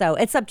that. So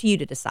it's up to you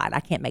to decide.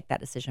 I can't make that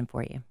decision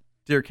for you.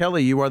 Dear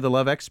Kelly, you are the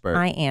love expert.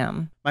 I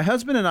am. My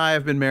husband and I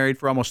have been married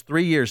for almost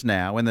 3 years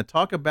now, and the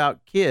talk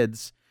about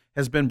kids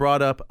has been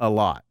brought up a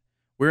lot.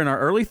 We're in our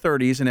early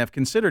 30s and have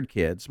considered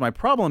kids. My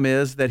problem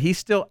is that he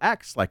still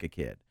acts like a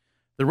kid.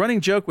 The running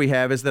joke we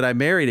have is that I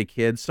married a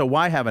kid, so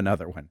why have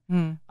another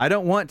one? I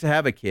don't want to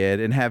have a kid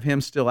and have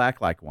him still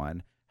act like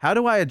one. How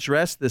do I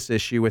address this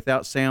issue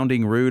without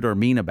sounding rude or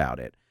mean about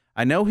it?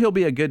 I know he'll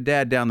be a good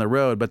dad down the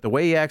road, but the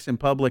way he acts in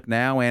public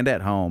now and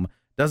at home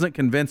doesn't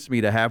convince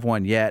me to have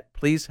one yet.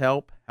 Please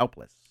help.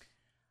 Helpless.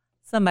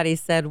 Somebody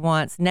said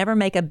once, never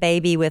make a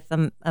baby with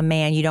a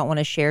man you don't want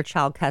to share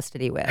child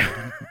custody with.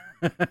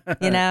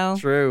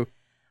 True.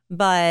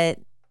 But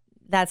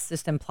that's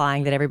just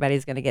implying that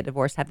everybody's going to get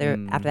divorced after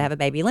they have a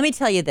baby. Let me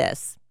tell you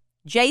this.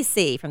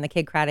 JC from the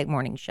Kid Craddock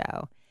Morning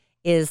Show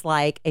is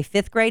like a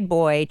 5th grade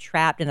boy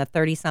trapped in a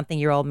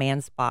 30-something-year-old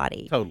man's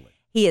body. Totally.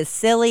 He is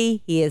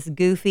silly. He is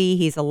goofy.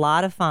 He's a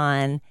lot of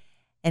fun.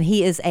 And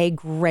he is a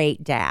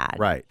great dad.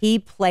 Right. He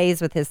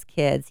plays with his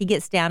kids. He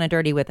gets down and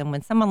dirty with them.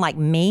 When someone like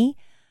me,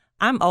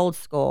 I'm old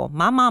school.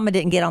 My mama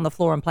didn't get on the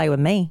floor and play with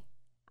me.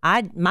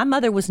 My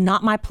mother was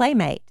not my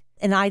playmate.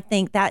 And I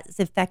think that's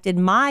affected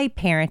my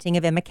parenting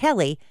of Emma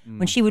Kelly.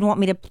 When she would want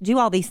me to do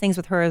all these things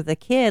with her as a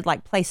kid,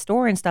 like play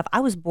store and stuff, I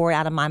was bored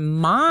out of my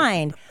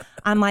mind.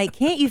 I'm like,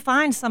 can't you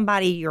find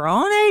somebody your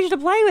own age to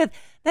play with?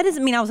 That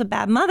doesn't mean I was a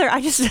bad mother.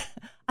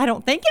 I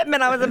don't think it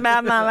meant I was a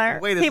bad mother.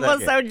 People are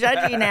so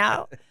judgy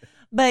now.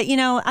 But,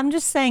 I'm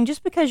just saying,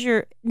 just because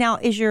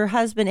is your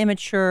husband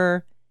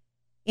immature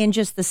in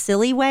just the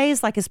silly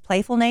ways, like his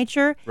playful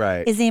nature?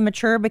 Right. Is he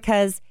immature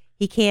because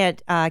he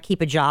can't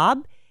keep a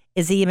job?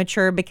 Is he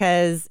immature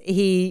because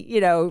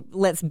he,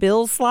 lets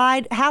bills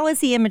slide? How is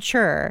he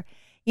immature?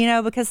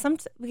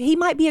 Because he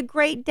might be a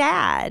great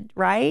dad,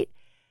 right?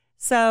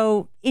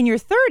 So in your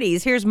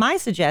 30s, here's my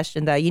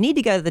suggestion, though. You need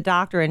to go to the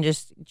doctor and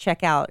just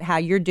check out how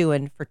you're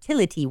doing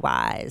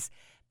fertility-wise,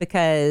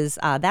 because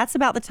that's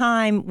about the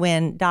time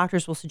when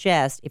doctors will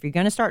suggest, if you're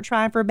going to start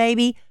trying for a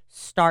baby,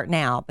 start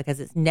now, because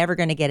it's never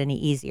going to get any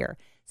easier.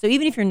 So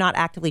even if you're not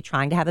actively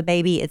trying to have a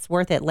baby, it's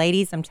worth it.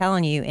 Ladies, I'm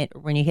telling you,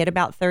 when you hit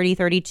about 30,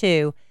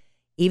 32,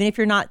 even if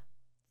you're not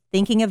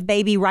thinking of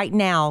baby right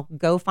now,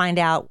 go find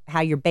out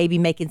how your baby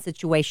making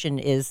situation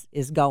is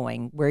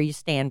going, where you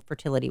stand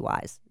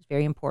fertility-wise. It's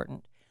very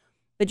important.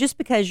 But just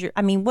because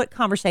what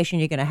conversation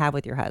are you going to have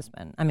with your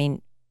husband?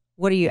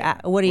 Why do you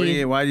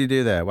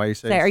do that? Why do you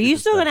say are you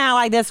still stuff? going to act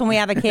like this when we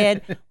have a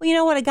kid? Well, you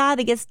know what? A guy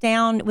that gets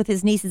down with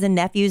his nieces and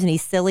nephews and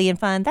he's silly and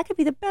fun, that could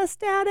be the best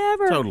dad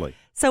ever. Totally.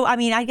 So,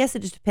 I guess it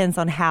just depends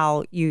on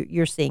how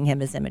you're seeing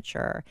him as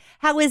immature.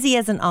 How is he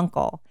as an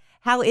uncle?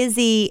 How is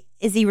he?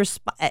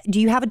 Do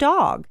you have a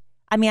dog?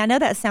 I know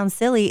that sounds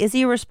silly. Is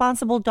he a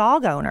responsible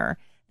dog owner?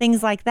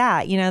 Things like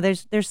that.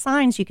 There's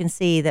signs you can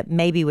see that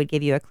maybe would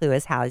give you a clue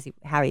as how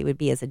he would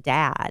be as a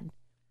dad.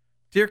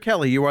 Dear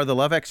Kelly, you are the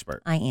love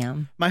expert. I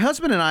am. My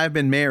husband and I have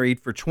been married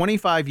for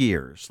 25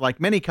 years. Like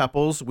many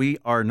couples, we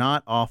are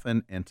not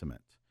often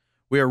intimate.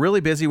 We are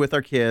really busy with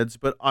our kids,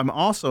 but I'm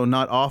also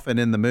not often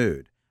in the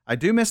mood. I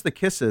do miss the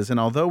kisses, and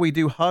although we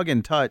do hug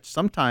and touch,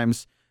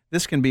 sometimes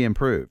this can be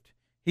improved.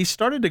 He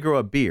started to grow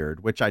a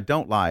beard, which I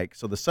don't like,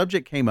 so the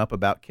subject came up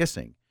about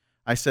kissing.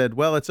 I said,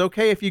 well, it's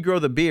okay if you grow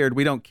the beard.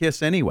 We don't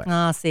kiss anyway.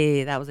 Oh,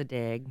 see, that was a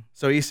dig.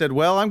 So he said,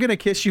 well, I'm going to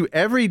kiss you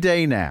every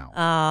day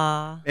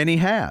now. And he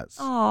has.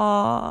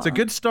 Aww. It's a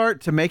good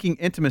start to making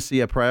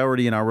intimacy a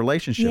priority in our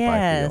relationship, I feel.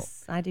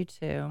 Yes, I do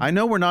too. I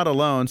know we're not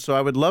alone, so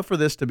I would love for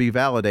this to be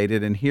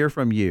validated and hear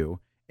from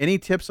you. Any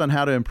tips on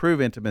how to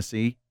improve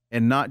intimacy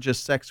and not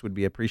just sex would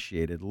be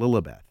appreciated.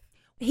 Lilibeth.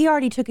 He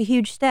already took a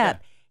huge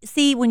step. Yeah.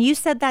 See, when you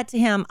said that to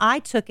him, I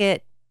took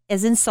it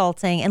as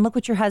insulting, and look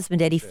what your husband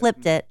did. He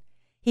flipped it.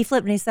 He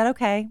flipped and he said,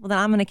 okay, well, then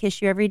I'm going to kiss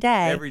you every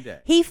day. Every day.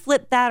 He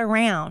flipped that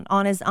around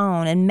on his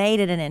own and made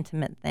it an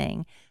intimate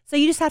thing. So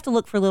you just have to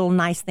look for little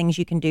nice things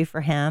you can do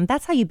for him.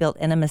 That's how you build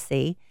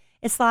intimacy.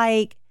 It's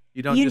like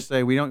You don't just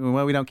say we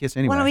don't kiss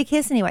anyway. Why don't we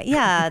kiss anyway?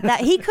 Yeah,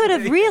 that he could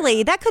have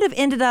that could have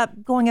ended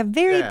up going a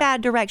very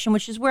bad direction,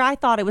 which is where I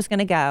thought it was going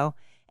to go.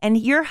 And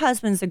your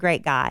husband's a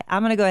great guy.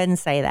 I'm going to go ahead and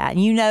say that.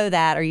 And you know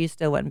that, or you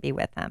still wouldn't be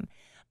with him.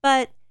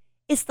 But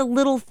it's the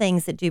little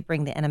things that do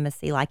bring the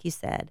intimacy, like you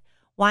said.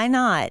 Why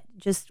not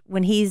just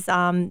when he's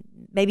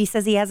maybe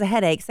says he has a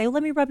headache, say,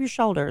 let me rub your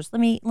shoulders. Let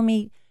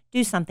me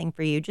do something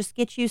for you. Just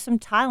get you some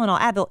Tylenol,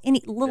 Advil,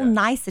 any little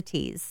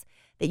niceties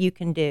that you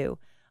can do.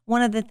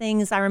 One of the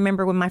things I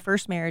remember when my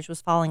first marriage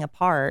was falling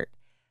apart,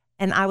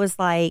 and I was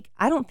like,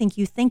 I don't think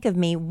you think of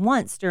me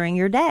once during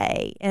your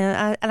day.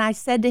 And I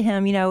said to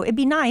him, it'd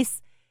be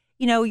nice,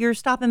 you're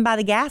stopping by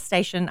the gas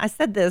station. I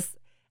said this.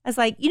 I was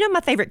like,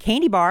 my favorite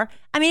candy bar.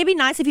 I mean, it'd be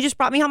nice if you just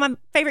brought me home my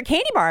favorite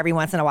candy bar every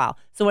once in a while.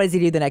 So what does he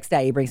do the next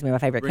day? He brings me my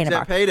favorite candy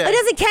bar. Payday. It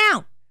doesn't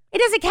count. It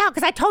doesn't count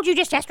because I told you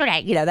just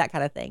yesterday, that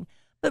kind of thing.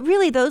 But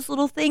really, those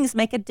little things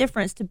make a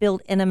difference to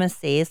build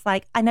intimacy. It's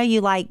like, I know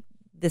you like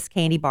this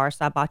candy bar,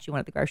 so I bought you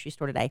one at the grocery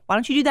store today. Why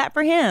don't you do that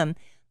for him?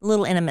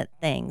 Little intimate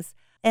things.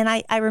 And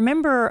I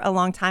remember a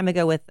long time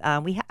ago with,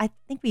 I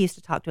think we used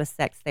to talk to a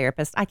sex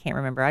therapist. I can't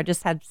remember. I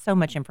just had so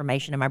much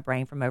information in my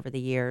brain from over the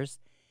years.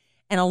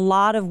 And a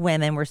lot of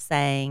women were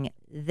saying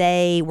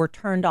they were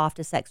turned off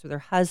to sex with their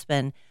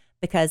husband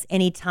because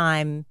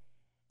anytime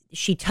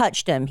she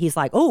touched him, he's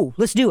like, oh,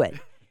 let's do it.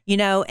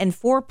 And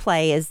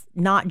foreplay is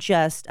not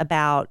just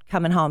about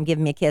coming home,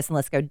 giving me a kiss, and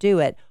let's go do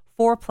it.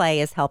 Foreplay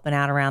is helping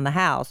out around the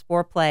house.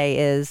 Foreplay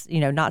is,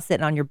 not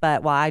sitting on your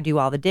butt while I do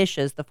all the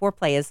dishes. The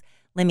foreplay is,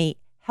 let me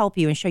help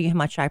you and show you how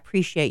much I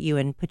appreciate you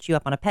and put you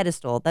up on a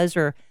pedestal. That's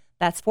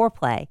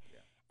foreplay. Yeah.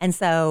 And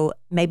so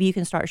maybe you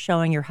can start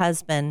showing your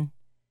husband,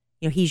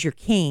 he's your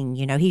king,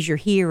 he's your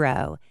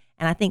hero.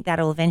 And I think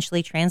that'll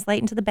eventually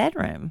translate into the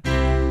bedroom.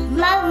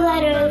 Love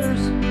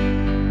letters.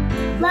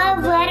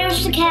 Love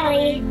letters to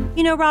Kelly.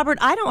 Robert,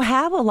 I don't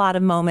have a lot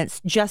of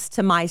moments just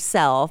to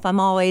myself. I'm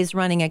always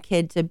running a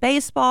kid to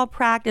baseball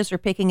practice or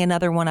picking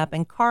another one up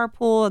in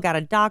carpool. I got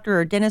a doctor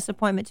or dentist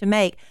appointment to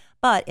make.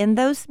 But in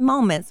those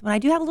moments when I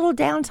do have a little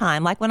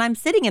downtime, like when I'm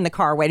sitting in the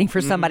car waiting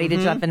for somebody to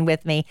jump in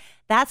with me,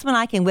 that's when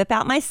I can whip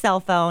out my cell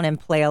phone and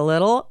play a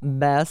little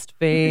Best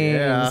Fiends.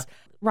 Yeah.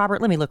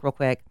 Robert, let me look real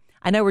quick.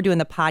 I know we're doing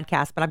the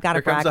podcast, but I've got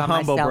to brag on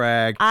myself. Humble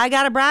brag. I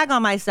got to brag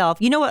on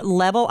myself. You know what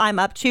level I'm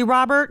up to,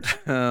 Robert?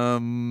 Take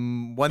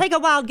a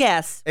wild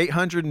guess.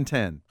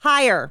 810.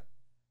 Higher.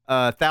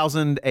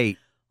 1,008.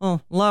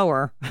 Oh,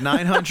 lower.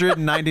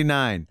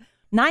 999.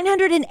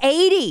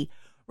 980.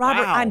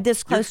 Robert, wow. I'm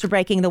this close to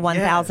breaking the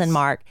 1,000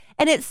 mark.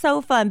 And it's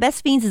so fun.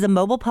 Best Fiends is a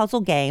mobile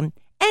puzzle game.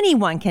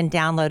 Anyone can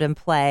download and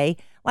play.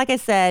 Like I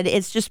said,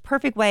 it's just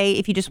perfect way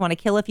if you just want to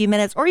kill a few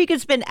minutes, or you could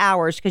spend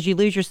hours because you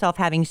lose yourself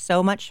having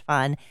so much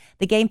fun.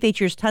 The game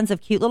features tons of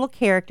cute little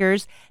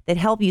characters that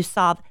help you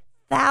solve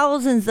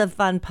thousands of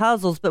fun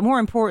puzzles. But more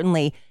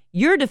importantly,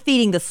 you're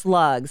defeating the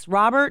slugs.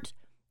 Robert,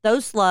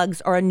 those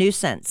slugs are a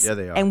nuisance. Yeah,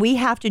 they are. And we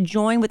have to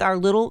join with our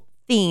little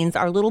fiends,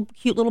 our little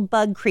cute little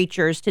bug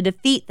creatures to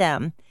defeat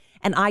them.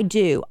 And I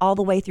do all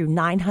the way through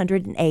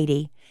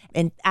 980.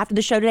 And after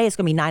the show today, it's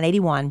going to be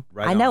 981.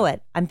 Right I know on.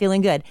 it. I'm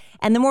feeling good.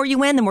 And the more you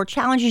win, the more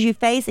challenges you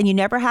face, and you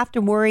never have to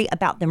worry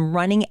about them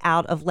running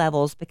out of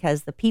levels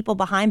because the people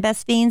behind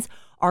Best Fiends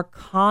are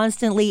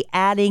constantly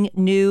adding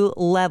new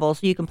levels.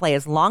 So you can play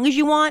as long as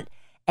you want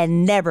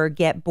and never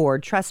get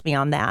bored. Trust me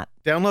on that.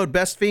 Download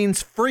Best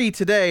Fiends free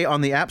today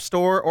on the App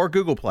Store or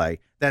Google Play.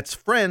 That's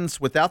friends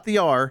without the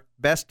R,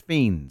 Best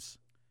Fiends.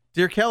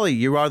 Dear Kelly,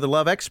 you are the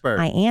love expert.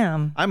 I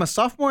am. I'm a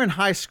sophomore in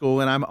high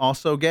school, and I'm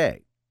also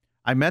gay.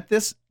 I met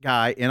this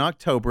guy in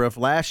October of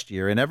last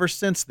year, and ever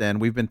since then,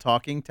 we've been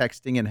talking,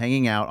 texting, and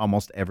hanging out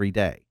almost every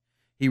day.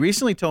 He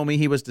recently told me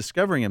he was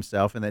discovering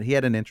himself and that he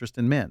had an interest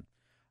in men.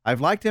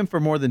 I've liked him for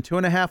more than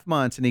 2.5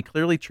 months, and he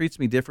clearly treats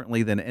me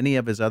differently than any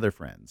of his other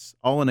friends,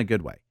 all in a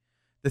good way.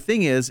 The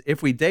thing is,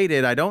 if we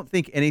dated, I don't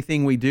think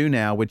anything we do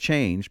now would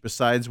change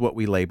besides what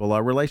we label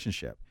our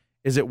relationship.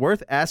 Is it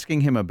worth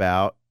asking him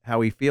about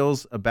how he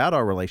feels about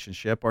our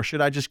relationship, or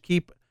should I just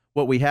keep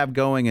what we have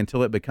going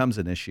until it becomes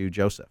an issue?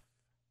 Joseph.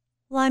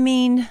 Well, I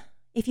mean,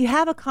 if you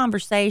have a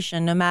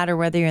conversation, no matter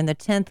whether you're in the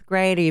 10th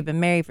grade or you've been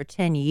married for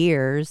 10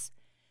 years,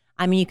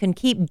 I mean, you can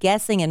keep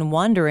guessing and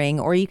wondering,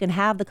 or you can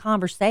have the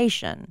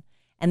conversation,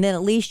 and then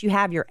at least you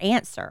have your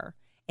answer.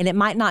 And it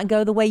might not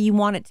go the way you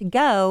want it to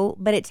go,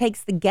 but it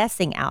takes the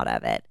guessing out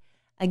of it.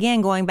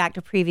 Again, going back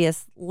to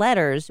previous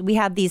letters, we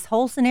have these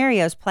whole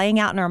scenarios playing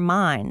out in our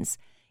minds.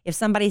 If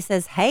somebody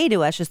says hey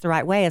to us just the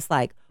right way, it's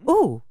like,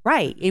 ooh,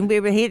 right. And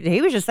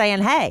he was just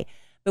saying hey.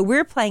 But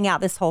we're playing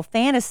out this whole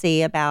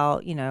fantasy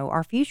about,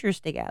 our futures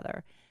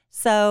together.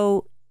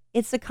 So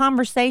it's a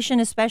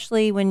conversation,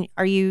 especially when,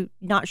 are you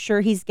not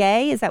sure he's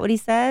gay? Is that what he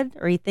said?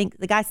 Or you think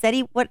the guy said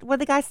what did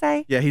the guy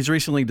say? Yeah, he's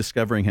recently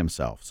discovering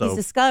himself. So he's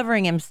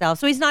discovering himself.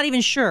 So he's not even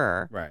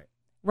sure. Right.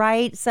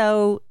 Right.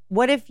 So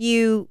what if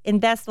you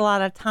invest a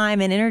lot of time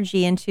and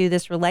energy into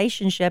this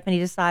relationship and he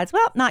decides,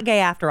 well, not gay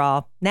after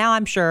all. Now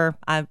I'm sure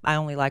I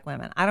only like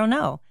women. I don't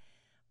know.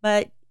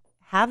 But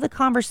have the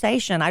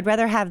conversation. I'd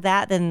rather have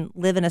that than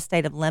live in a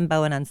state of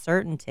limbo and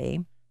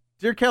uncertainty.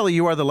 Dear Kelly,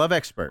 you are the love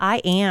expert.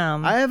 I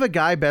am. I have a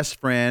guy best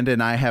friend,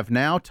 and I have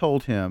now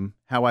told him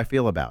how I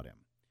feel about him.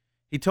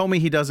 He told me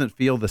he doesn't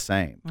feel the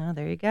same. Oh,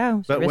 there you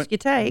go. It's a risk you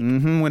take.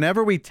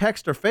 Whenever we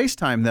text or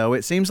FaceTime, though,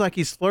 it seems like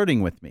he's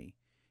flirting with me.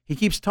 He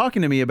keeps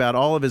talking to me about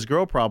all of his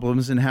girl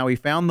problems and how he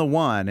found the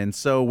one. And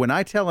so when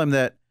I tell him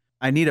that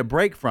I need a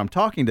break from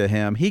talking to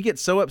him, he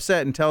gets so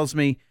upset and tells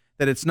me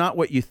that it's not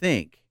what you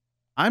think.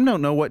 I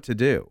don't know what to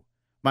do.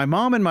 My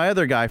mom and my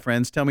other guy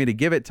friends tell me to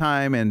give it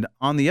time, and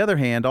on the other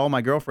hand, all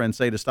my girlfriends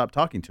say to stop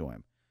talking to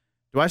him.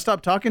 Do I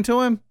stop talking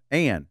to him?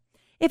 Ann.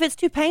 If it's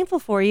too painful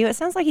for you, it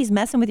sounds like he's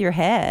messing with your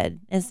head.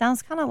 It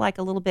sounds kind of like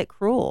a little bit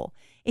cruel.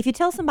 If you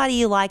tell somebody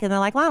you like and they're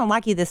like, well, I don't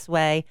like you this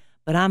way,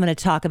 but I'm going to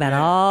talk about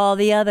all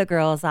the other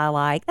girls I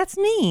like, that's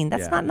mean.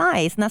 That's not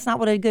nice, and that's not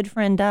what a good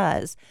friend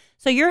does.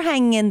 So you're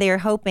hanging in there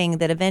hoping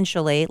that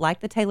eventually,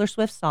 like the Taylor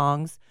Swift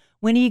songs,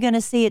 when are you going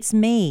to see it's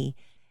me?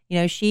 You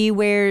know, she's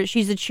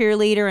a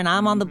cheerleader and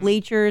I'm on the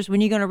bleachers.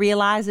 When are you going to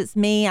realize it's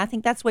me? I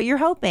think that's what you're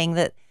hoping,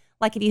 that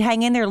like if you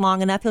hang in there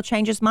long enough, he'll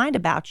change his mind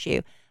about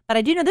you. But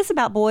I do know this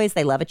about boys.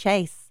 They love a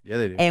chase. Yeah,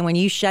 they do. And when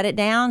you shut it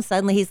down,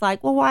 suddenly he's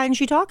like, well, why isn't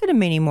she talking to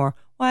me anymore?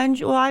 Why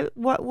didn't you,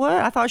 what?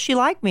 I thought she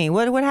liked me.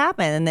 What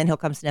happened? And then he'll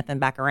come sniffing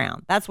back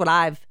around. That's what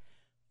I've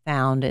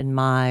found in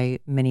my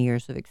many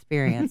years of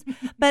experience.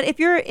 But if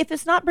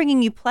it's not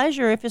bringing you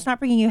pleasure, if it's not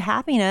bringing you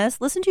happiness,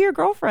 listen to your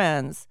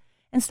girlfriends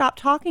and stop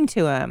talking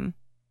to him.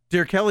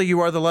 Dear Kelly, you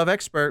are the love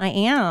expert. I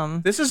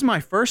am. This is my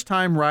first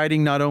time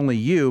writing not only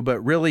you, but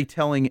really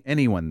telling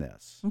anyone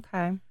this.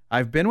 Okay.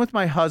 I've been with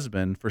my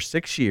husband for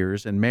 6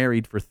 years and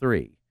married for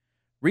 3.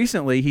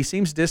 Recently, he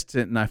seems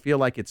distant and I feel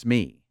like it's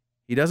me.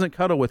 He doesn't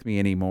cuddle with me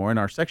anymore, and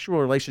our sexual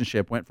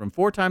relationship went from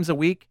 4 times a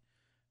week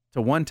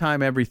to 1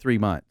 time every 3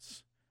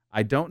 months.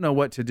 I don't know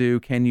what to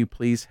do. Can you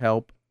please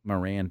help?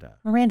 Miranda.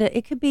 Miranda,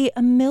 it could be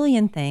a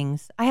million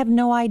things. I have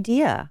no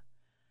idea.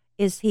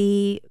 Is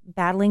he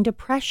battling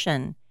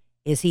depression?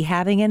 Is he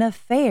having an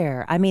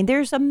affair? I mean,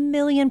 there's a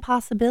million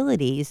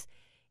possibilities.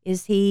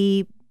 Is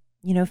he,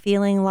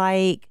 feeling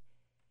like,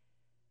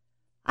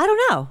 I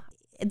don't know.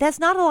 That's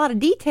not a lot of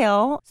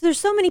detail. So there's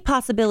so many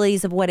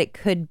possibilities of what it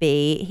could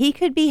be. He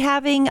could be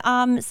having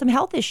some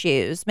health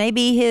issues.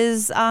 Maybe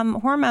his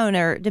hormone,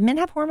 or do men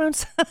have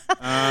hormones?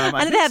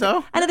 I think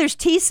so. I know there's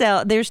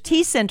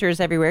T centers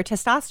everywhere,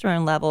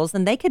 testosterone levels,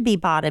 and they could be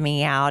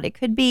bottoming out. It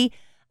could be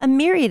a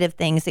myriad of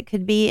things. It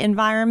could be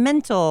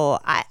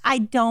environmental. I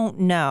don't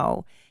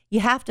know.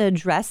 You have to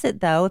address it,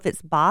 though, if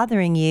it's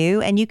bothering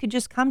you. And you could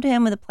just come to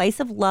him with a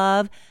place of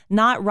love,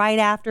 not right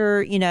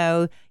after,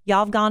 y'all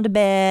have gone to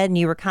bed and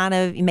you were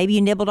maybe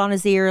you nibbled on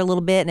his ear a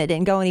little bit and it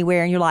didn't go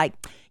anywhere. And you're like,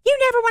 you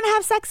never want to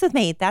have sex with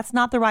me. That's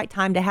not the right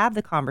time to have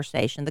the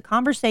conversation. The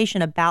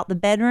conversation about the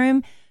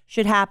bedroom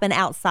should happen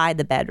outside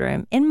the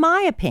bedroom, in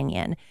my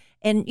opinion.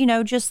 And,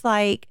 just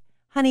like,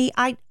 honey,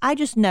 I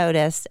just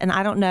noticed, and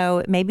I don't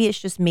know, maybe it's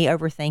just me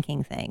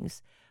overthinking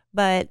things,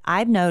 but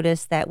I've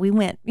noticed that we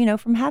went,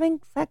 from having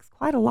sex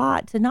quite a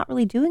lot to not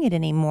really doing it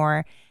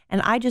anymore.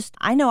 And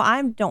I know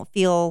I don't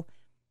feel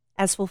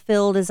as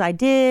fulfilled as I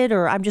did,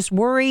 or I'm just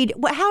worried,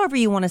 however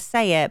you want to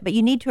say it, but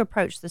you need to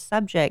approach the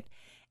subject.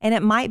 And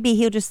it might be,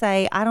 he'll just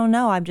say, I don't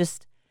know,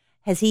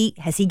 has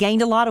he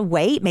gained a lot of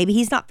weight? Maybe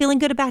he's not feeling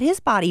good about his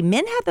body.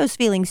 Men have those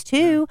feelings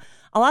too.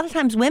 A lot of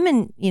times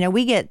women,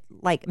 we get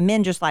like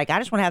men just like, I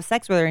just want to have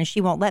sex with her and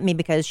she won't let me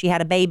because she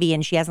had a baby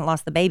and she hasn't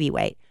lost the baby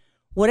weight.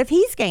 What if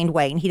he's gained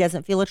weight and he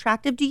doesn't feel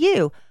attractive to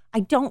you? I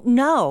don't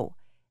know.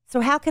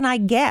 So how can I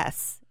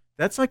guess?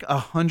 That's like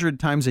 100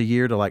 times a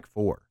year to like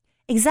 4.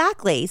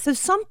 Exactly. So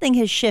something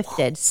has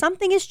shifted,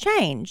 something has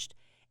changed,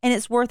 and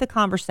it's worth a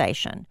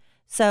conversation.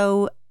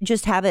 So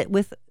just have it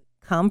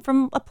come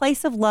from a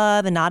place of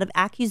love and not of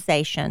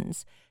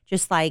accusations.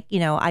 Just like,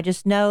 I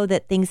just know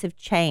that things have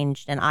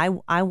changed and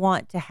I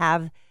want to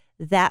have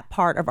that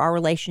part of our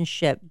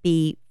relationship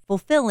be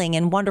fulfilling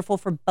and wonderful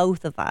for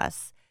both of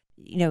us.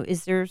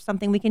 Is there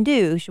something we can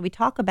do? Should we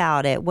talk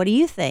about it? What do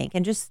you think?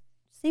 And just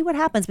see what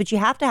happens. But you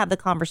have to have the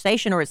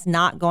conversation or it's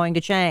not going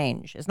to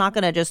change. It's not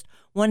going to just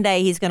one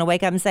day he's going to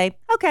wake up and say,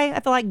 okay,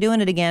 I feel like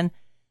doing it again.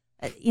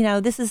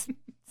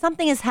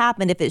 Something has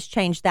happened if it's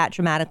changed that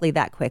dramatically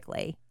that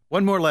quickly.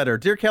 One more letter.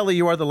 Dear Kelly,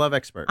 you are the love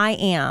expert. I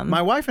am.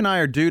 My wife and I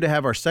are due to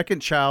have our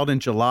second child in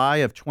July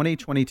of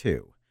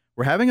 2022.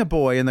 We're having a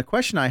boy, and the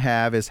question I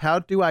have is, how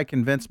do I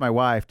convince my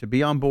wife to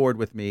be on board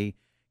with me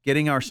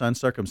getting our son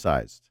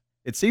circumcised?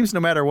 It seems no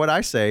matter what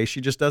I say, she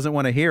just doesn't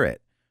want to hear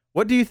it.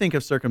 What do you think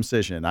of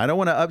circumcision? I don't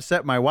want to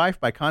upset my wife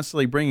by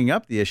constantly bringing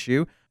up the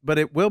issue, but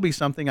it will be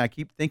something I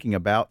keep thinking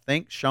about.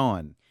 Thanks,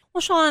 Sean.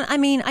 Well, Sean,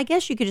 I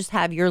guess you could just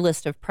have your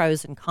list of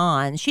pros and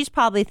cons. She's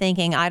probably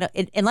thinking,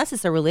 unless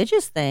it's a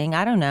religious thing,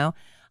 I don't know.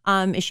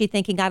 Is she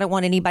thinking, I don't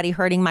want anybody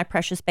hurting my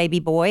precious baby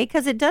boy?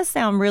 Because it does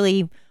sound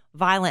really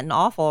violent and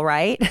awful,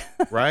 right?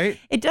 Right.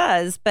 It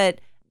does. But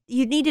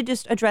you need to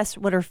just address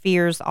what her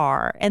fears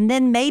are. And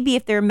then maybe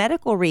if there are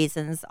medical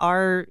reasons,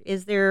 what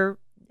is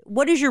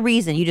your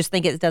reason? You just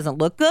think it doesn't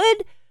look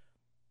good?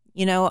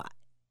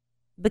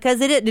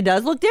 Because it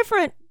does look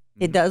different.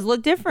 It does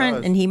look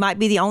different, and he might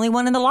be the only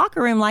one in the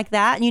locker room like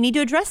that, and you need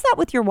to address that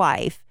with your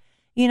wife.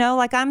 You know,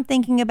 like I'm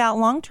thinking about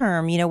long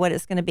term, you know, what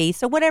it's going to be.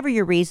 So whatever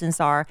your reasons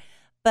are,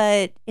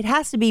 but it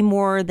has to be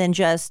more than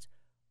just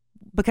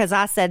because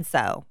I said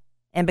so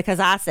and because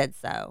I said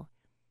so.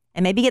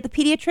 And maybe get the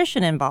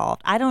pediatrician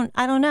involved. I don't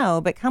know,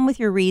 but come with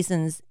your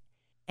reasons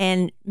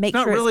and make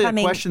sure it's not really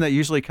coming. a question that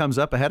usually comes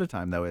up ahead of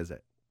time, though, is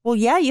it? Well,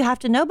 yeah, you have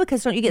to know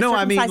because don't you get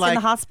circumcised in the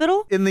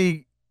hospital? In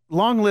the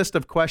long list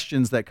of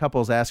questions that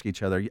couples ask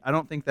each other, I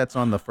don't think that's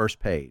on the first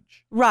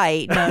page.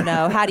 Right.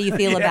 No. How do you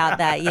feel about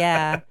that?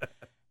 Yeah.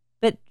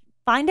 But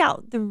find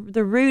out the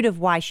root of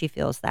why she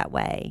feels that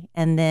way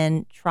and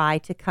then try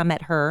to come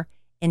at her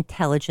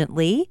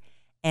intelligently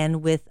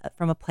and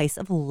from a place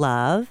of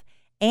love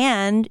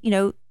and, you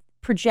know,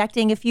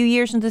 projecting a few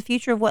years into the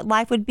future of what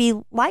life would be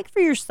like for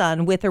your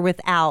son with or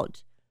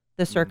without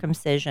the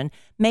circumcision.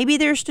 Maybe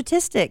there's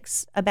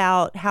statistics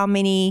about how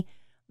many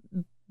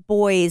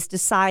boys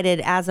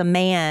decided as a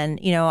man,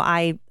 you know,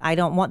 I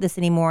don't want this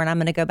anymore and I'm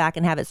going to go back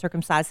and have it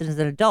circumcised as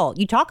an adult.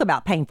 You talk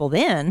about painful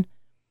then,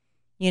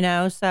 you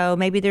know, so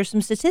maybe there's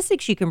some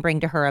statistics you can bring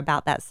to her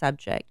about that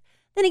subject.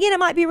 Then again, it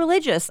might be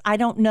religious. I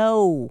don't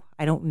know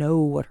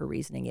what her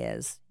reasoning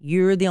is.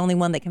 You're the only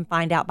one that can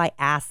find out by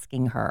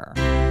asking her.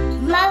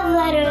 Love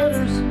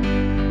letters.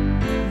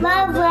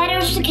 Love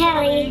letters to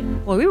Kelly.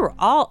 Well, we were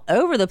all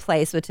over the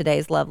place with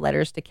today's love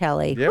letters to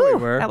Kelly. Yeah, we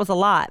were. That was a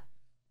lot.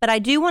 But I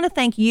do want to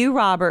thank you,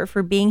 Robert,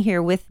 for being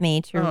here with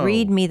me to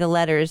read me the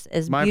letters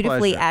as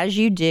beautifully as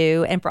you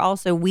do and for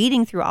also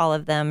weeding through all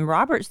of them.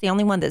 Robert's the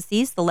only one that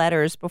sees the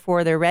letters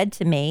before they're read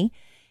to me.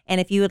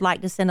 And if you would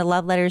like to send a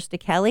love letters to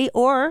Kelly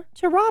or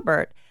to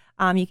Robert,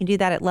 you can do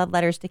that at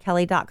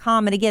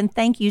loveletterstokelly.com. And again,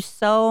 thank you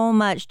so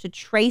much to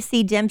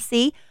Tracy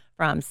Dempsey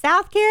from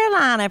South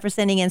Carolina for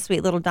sending in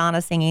sweet little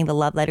Donna singing the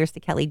Love Letters to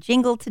Kelly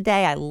jingle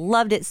today. I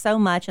loved it so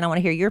much, and I want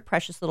to hear your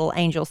precious little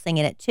angel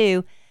singing it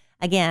too.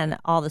 Again,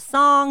 all the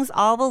songs,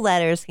 all the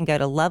letters can go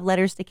to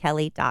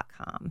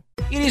loveletterstokelly.com.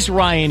 It is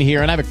Ryan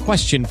here, and I have a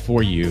question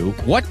for you.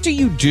 What do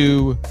you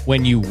do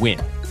when you win?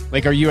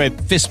 Like, are you a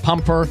fist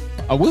pumper,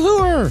 a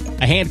woohooer,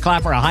 a hand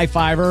clapper, a high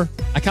fiver?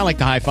 I kind of like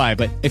the high five,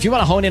 but if you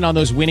want to hone in on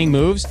those winning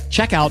moves,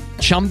 check out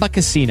Chumba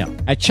Casino.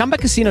 At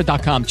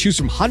ChumbaCasino.com, choose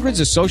from hundreds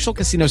of social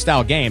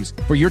casino-style games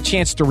for your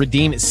chance to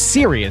redeem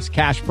serious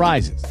cash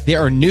prizes. There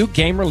are new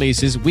game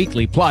releases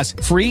weekly, plus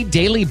free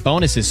daily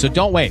bonuses, so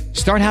don't wait.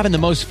 Start having the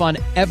most fun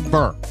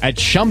ever at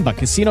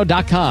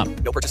ChumbaCasino.com.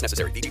 No purchase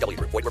necessary. VGW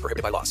Group. Void where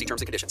prohibited by law. See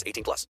terms and conditions.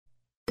 18+.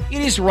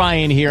 It is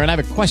Ryan here, and I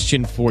have a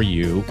question for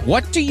you.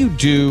 What do you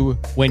do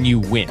when you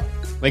win?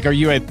 Like, are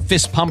you a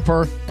fist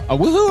pumper, a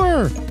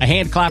woohooer, a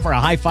hand clapper, a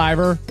high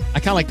fiver? I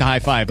kind of like the high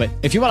five, but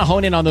if you want to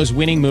hone in on those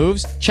winning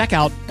moves, check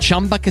out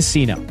Chumba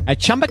Casino. At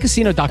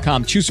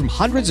ChumbaCasino.com, choose from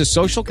hundreds of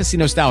social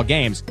casino-style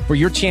games for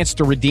your chance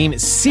to redeem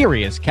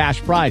serious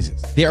cash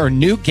prizes. There are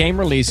new game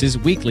releases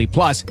weekly,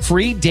 plus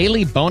free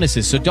daily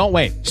bonuses, so don't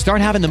wait. Start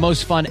having the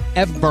most fun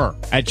ever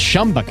at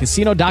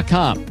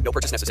ChumbaCasino.com. No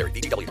purchase necessary.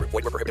 VGW Group.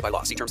 Void where prohibited by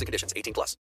law. See terms and conditions. 18+.